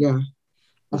that. Yeah,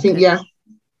 I think that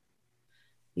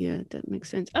makes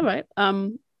sense. All right. I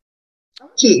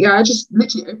just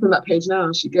literally opened that page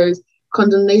now. She goes,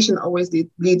 condemnation always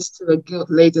leads to a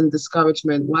guilt-laden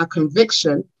discouragement, while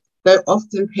conviction, though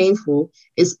often painful,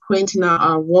 is pointing out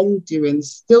our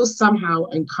wrongdoings, still somehow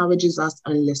encourages us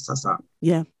and lifts us up.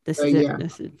 Yeah, that's crazy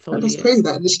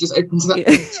that this just opens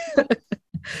that.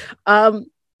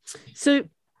 So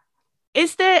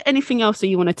is there anything else that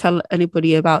you want to tell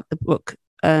anybody about the book?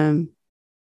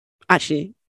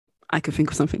 Actually, I could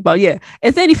think of something, but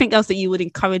is there anything else that you would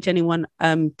encourage anyone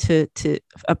to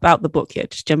about the book?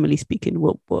 Just generally speaking,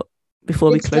 what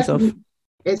before we close off?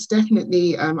 It's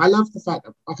definitely I love the fact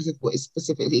that Opposite Book is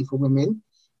specifically for women.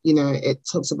 You know, it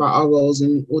talks about our roles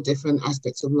in all different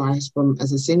aspects of life, from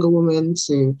as a single woman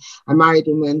to a married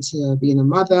woman to being a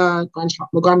mother,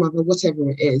 grandmother,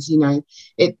 whatever it is. You know,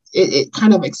 it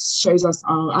kind of shows us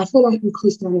I feel like in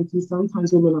Christianity,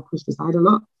 sometimes women are pushed aside a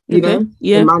lot. You know,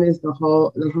 the man is the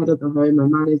head of the home,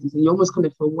 and man is, you almost kind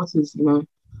of feel, what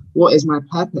is my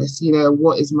purpose? You know,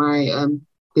 what is my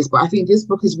this? But I think this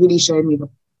book has really shown me the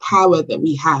power that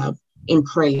we have in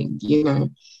praying. You know,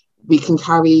 we can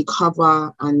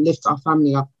cover and lift our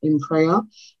family up in prayer.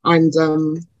 And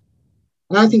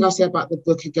another thing I'll say about the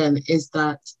book again is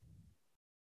that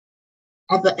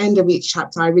at the end of each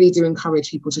chapter, I really do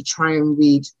encourage people to try and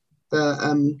read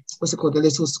the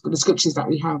the scriptures that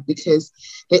we have, because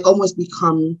they almost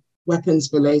become weapons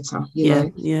for later. You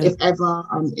know, if ever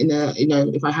I'm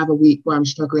if I have a week where I'm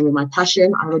struggling with my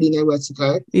passion, I already know where to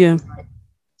go. Like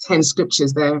 10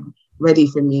 scriptures there ready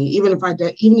for me, even if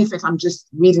I'm just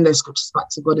reading those scriptures back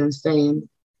to God and saying,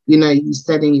 you know, you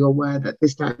said in your word that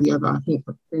this, that, and the other. I think,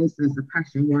 for instance, the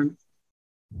passion one,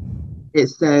 it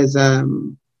says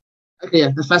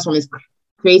the first one is,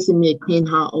 creating me a clean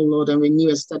heart, O Lord, and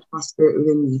renew a steadfast spirit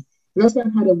within me. And also,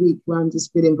 I've had a week where I'm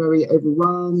just feeling very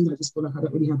overwhelmed. I just feel like I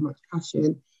don't really have much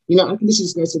passion. You know, I can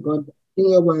just go to God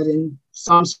in your word in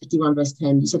Psalms 51 verse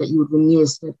 10. You said that you would renew a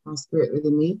steadfast spirit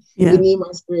within me. Renew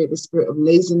my spirit, the spirit of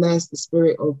laziness, the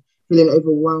spirit of feeling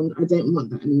overwhelmed. I don't want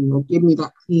that anymore. Give me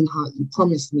that clean heart you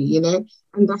promised me, you know?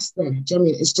 And that's there. Do you know what I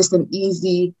mean? It's just an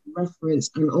easy reference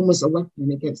and almost a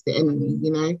weapon against the enemy,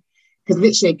 you know? Because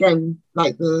literally, again,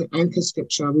 like the anchor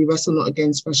scripture, we wrestle not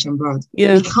against flesh and blood. We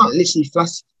can't literally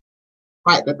fight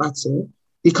the battle.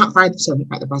 We can't fight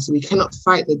the battle. We cannot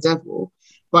fight the devil.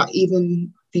 But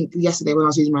even, I think yesterday when I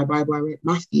was reading my Bible, I read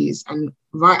Matthews, and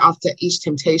right after each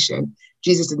temptation,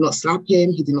 Jesus did not slap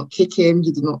him. He did not kick him.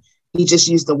 He just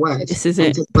used the word. This is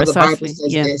it. Precisely. The Bible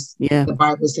says this. The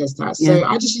Bible says that. So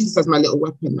I just use this as my little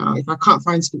weapon now. If I can't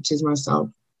find scriptures myself,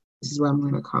 this is where I'm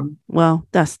going to come. Wow,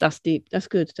 that's deep. That's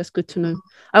good. That's good to know.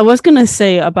 I was going to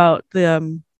say about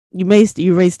the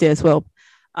you raised it as well.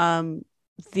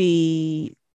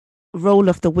 The role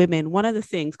of the women. One of the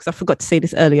things, because I forgot to say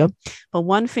this earlier, but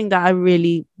one thing that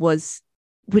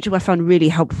which I found really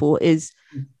helpful, is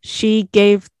she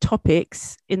gave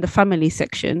topics in the family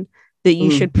section that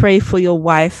you should pray for your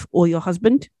wife or your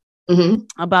husband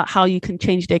about how you can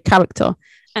change their character.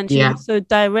 And she also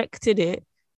directed it.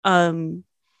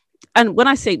 And when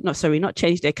I say not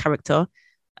change their character,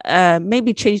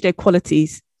 maybe change their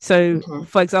qualities. So,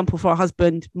 for example, for a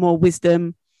husband, more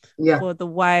wisdom. For the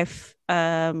wife,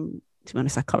 to be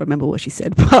honest, I can't remember what she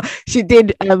said, but she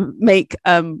did make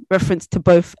reference to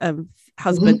both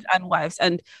husbands and wives.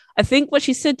 And I think what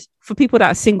she said, for people that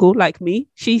are single like me,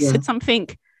 she said something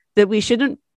that we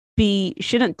shouldn't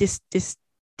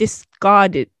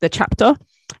discard the chapter,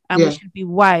 and we should be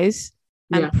wise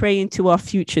and pray into our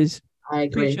futures. I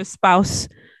agree. Future spouse.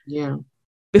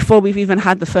 Before we've even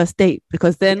had the first date,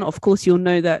 because then of course you'll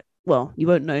know that, well, you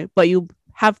won't know, but you'll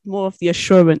have more of the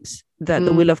assurance that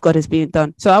the will of God is being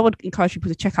done. So I would encourage people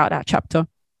to check out that chapter.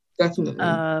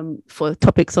 Definitely. For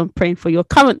topics on praying for your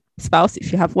current spouse,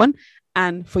 if you have one,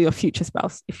 and for your future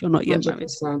spouse, if you're not yet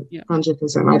 100%, married.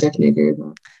 100%. I definitely agree with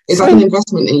that. It's like an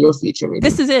investment in your future, really.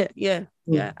 This is it. Yeah.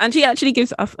 And she actually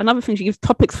gives another thing. She gives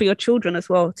topics for your children as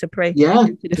well to pray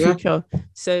into the future.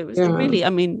 So it's really, I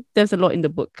mean, there's a lot in the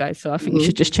book, guys. So I think you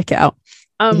should just check it out.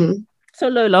 So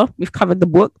Lola, we've covered the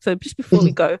book. So just before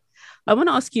we go, I want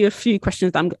to ask you a few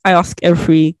questions that I ask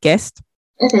every guest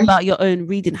about your own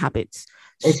reading habits.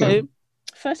 So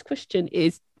first question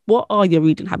is, what are your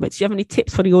reading habits? Do you have any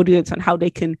tips for the audience on how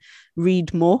they can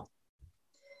read more?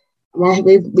 My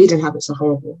reading habits are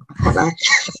horrible. I can't lie.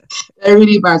 They're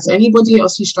really bad. So anybody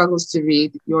else who struggles to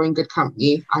read, you're in good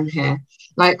company. I'm here.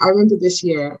 Like, I remember this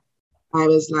year, I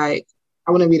was like,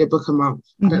 I want to read a book a month.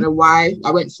 I don't know why.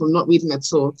 I went from not reading at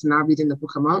all to now reading the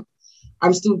book a month.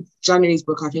 I'm still January's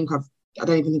book. I don't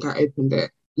even think I opened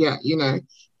it yet, you know.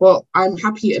 But I'm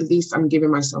happy at least I'm giving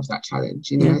myself that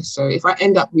challenge, you know. So if I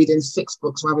end up reading 6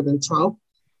 books rather than 12,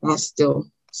 that's still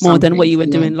more than what you were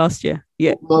doing last year.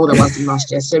 Yeah. More than I was doing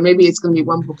last year. So maybe it's going to be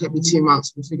 1 book every 2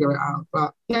 months. We'll figure it out.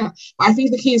 But yeah, I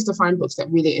think the key is to find books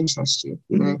that really interest you.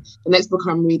 You know, the next book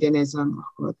I'm reading is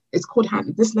it's called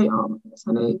Hannah. This lady, what's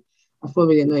her name? I feel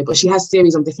really annoyed, but she has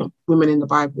series of different women in the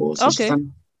Bible. So she's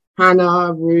done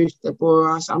Hannah, Ruth,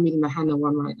 Deborah. So I'm reading the Hannah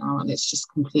one right now, and it's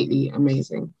just completely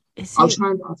amazing. I'll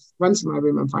run to my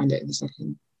room and find it in a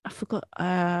second. I forgot.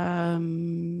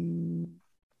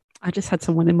 I just had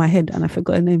someone in my head and I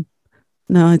forgot her name.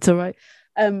 No, it's all right.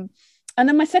 And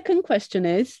then my second question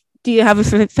is, do you have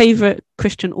a favorite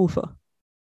Christian author?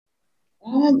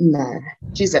 No,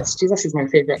 Jesus is my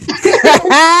favorite.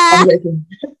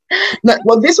 No,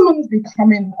 well, this one is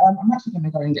becoming. I'm actually going to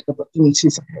go and get the book. Give me 2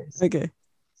 seconds. Okay.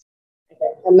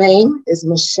 Her name is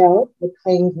Michelle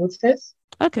McLean-Waters.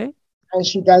 Okay. And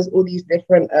she does all these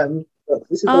different books.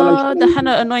 This is the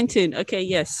Hannah Anointing. Okay,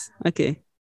 yes. Okay.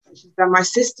 My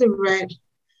sister read,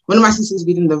 one of my sisters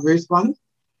reading the Ruth one,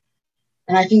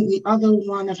 and I think the other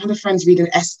one, I've had a friend reading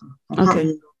Esther.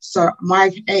 Okay. So my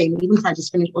aim, even if I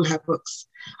just finish all her books,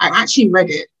 I actually read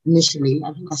it initially.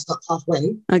 I think I stopped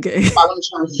halfway. Okay. But I want to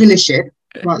try and finish it.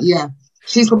 But yeah,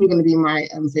 she's probably going to be my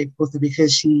favorite author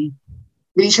because she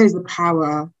really shows the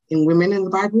power in women in the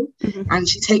Bible, and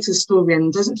she takes a story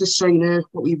and doesn't just show, you know,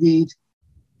 what we read,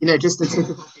 you know, just the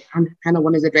typical Hannah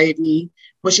wanted a baby,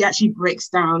 but she actually breaks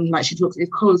down, like she talks,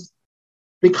 it's called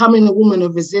Becoming a Woman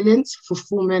of Resilience,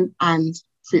 Fulfillment, and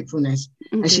Fruitfulness.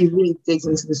 And she really digs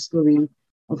into the story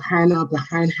of Hannah,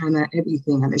 behind Hannah,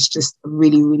 everything. And it's just a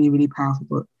really, really, really powerful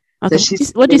book. Okay. So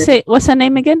what do you say? What's her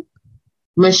name again?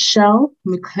 Michelle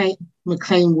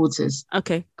McLean-Waters.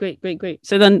 Okay, great.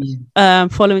 So then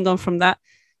following on from that,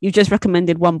 you just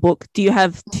recommended 1 book. Do you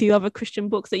have 2 other Christian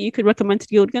books that you could recommend to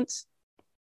the audience?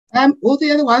 All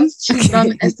the other ones. She's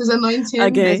done Esther's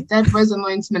Anointing, there's Deborah's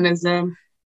Anointing, and there's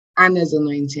Anna's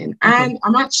Anointing. And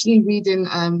I'm actually reading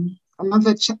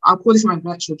another, I'll call this my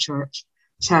virtual church,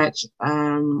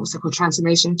 what's it called,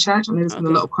 Transformation Church. I know there's been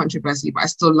a lot of controversy, but I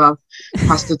still love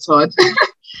Pastor Todd.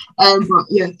 But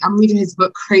yeah, I'm reading his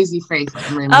book Crazy Faith at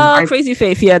the moment. Crazy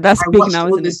Faith, yeah, that's big now,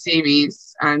 isn't it? The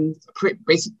series, and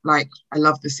basically, like, I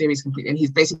love the series completely. And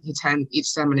he's basically turned each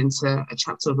sermon into a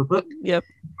chapter of a book. Yep.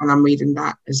 And I'm reading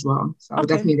that as well. So I would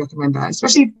definitely recommend that,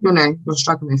 especially if you're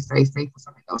struggling with faith or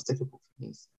something that was difficult for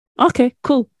me. Okay,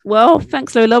 cool. Well,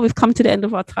 thanks, Lola. We've come to the end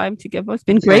of our time together. It's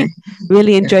been great.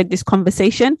 Really enjoyed this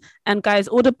conversation. And guys,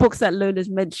 all the books that Lola's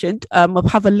mentioned, I'll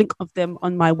have a link of them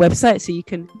on my website so you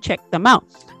can check them out.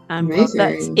 And that's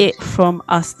it from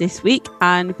us this week.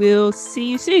 And we'll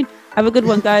see you soon. Have a good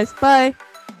one, guys. Bye.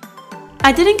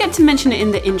 I didn't get to mention it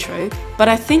in the intro, but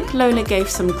I think Lola gave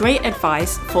some great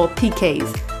advice for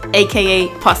PKs, aka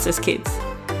Pastor's Kids.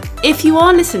 If you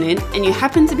are listening and you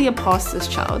happen to be a pastor's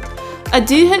child, I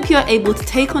do hope you are able to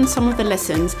take on some of the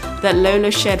lessons that Lola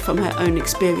shared from her own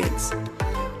experience.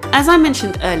 As I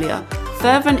mentioned earlier,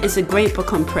 Fervent is a great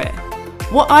book on prayer.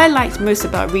 What I liked most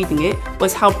about reading it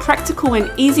was how practical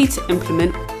and easy to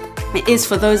implement it is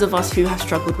for those of us who have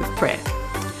struggled with prayer.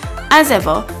 As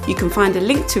ever, you can find a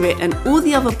link to it and all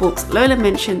the other books Lola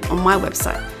mentioned on my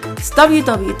website. It's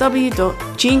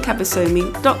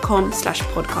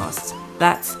www.jeancabasomi.com/podcasts.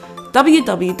 That's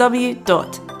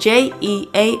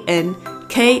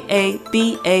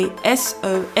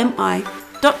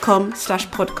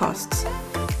www.jeancabasomi.com/podcasts.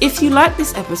 If you like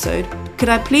this episode, could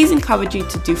I please encourage you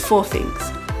to do 4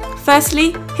 things?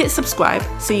 Firstly, hit subscribe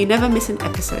so you never miss an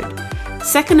episode.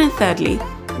 Second and thirdly,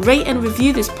 rate and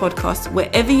review this podcast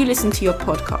wherever you listen to your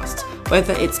podcast,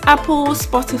 whether it's Apple,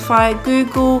 Spotify,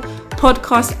 Google,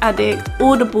 Podcast Addict,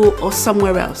 Audible, or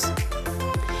somewhere else.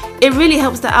 It really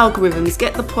helps the algorithms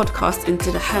get the podcast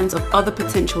into the hands of other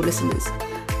potential listeners.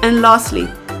 And lastly,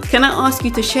 can I ask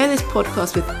you to share this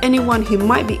podcast with anyone who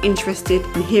might be interested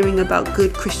in hearing about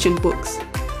good Christian books?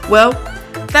 Well,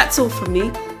 that's all from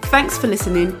me. Thanks for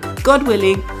listening. God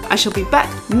willing, I shall be back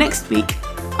next week.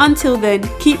 Until then,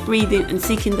 keep reading and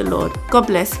seeking the Lord. God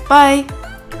bless. Bye.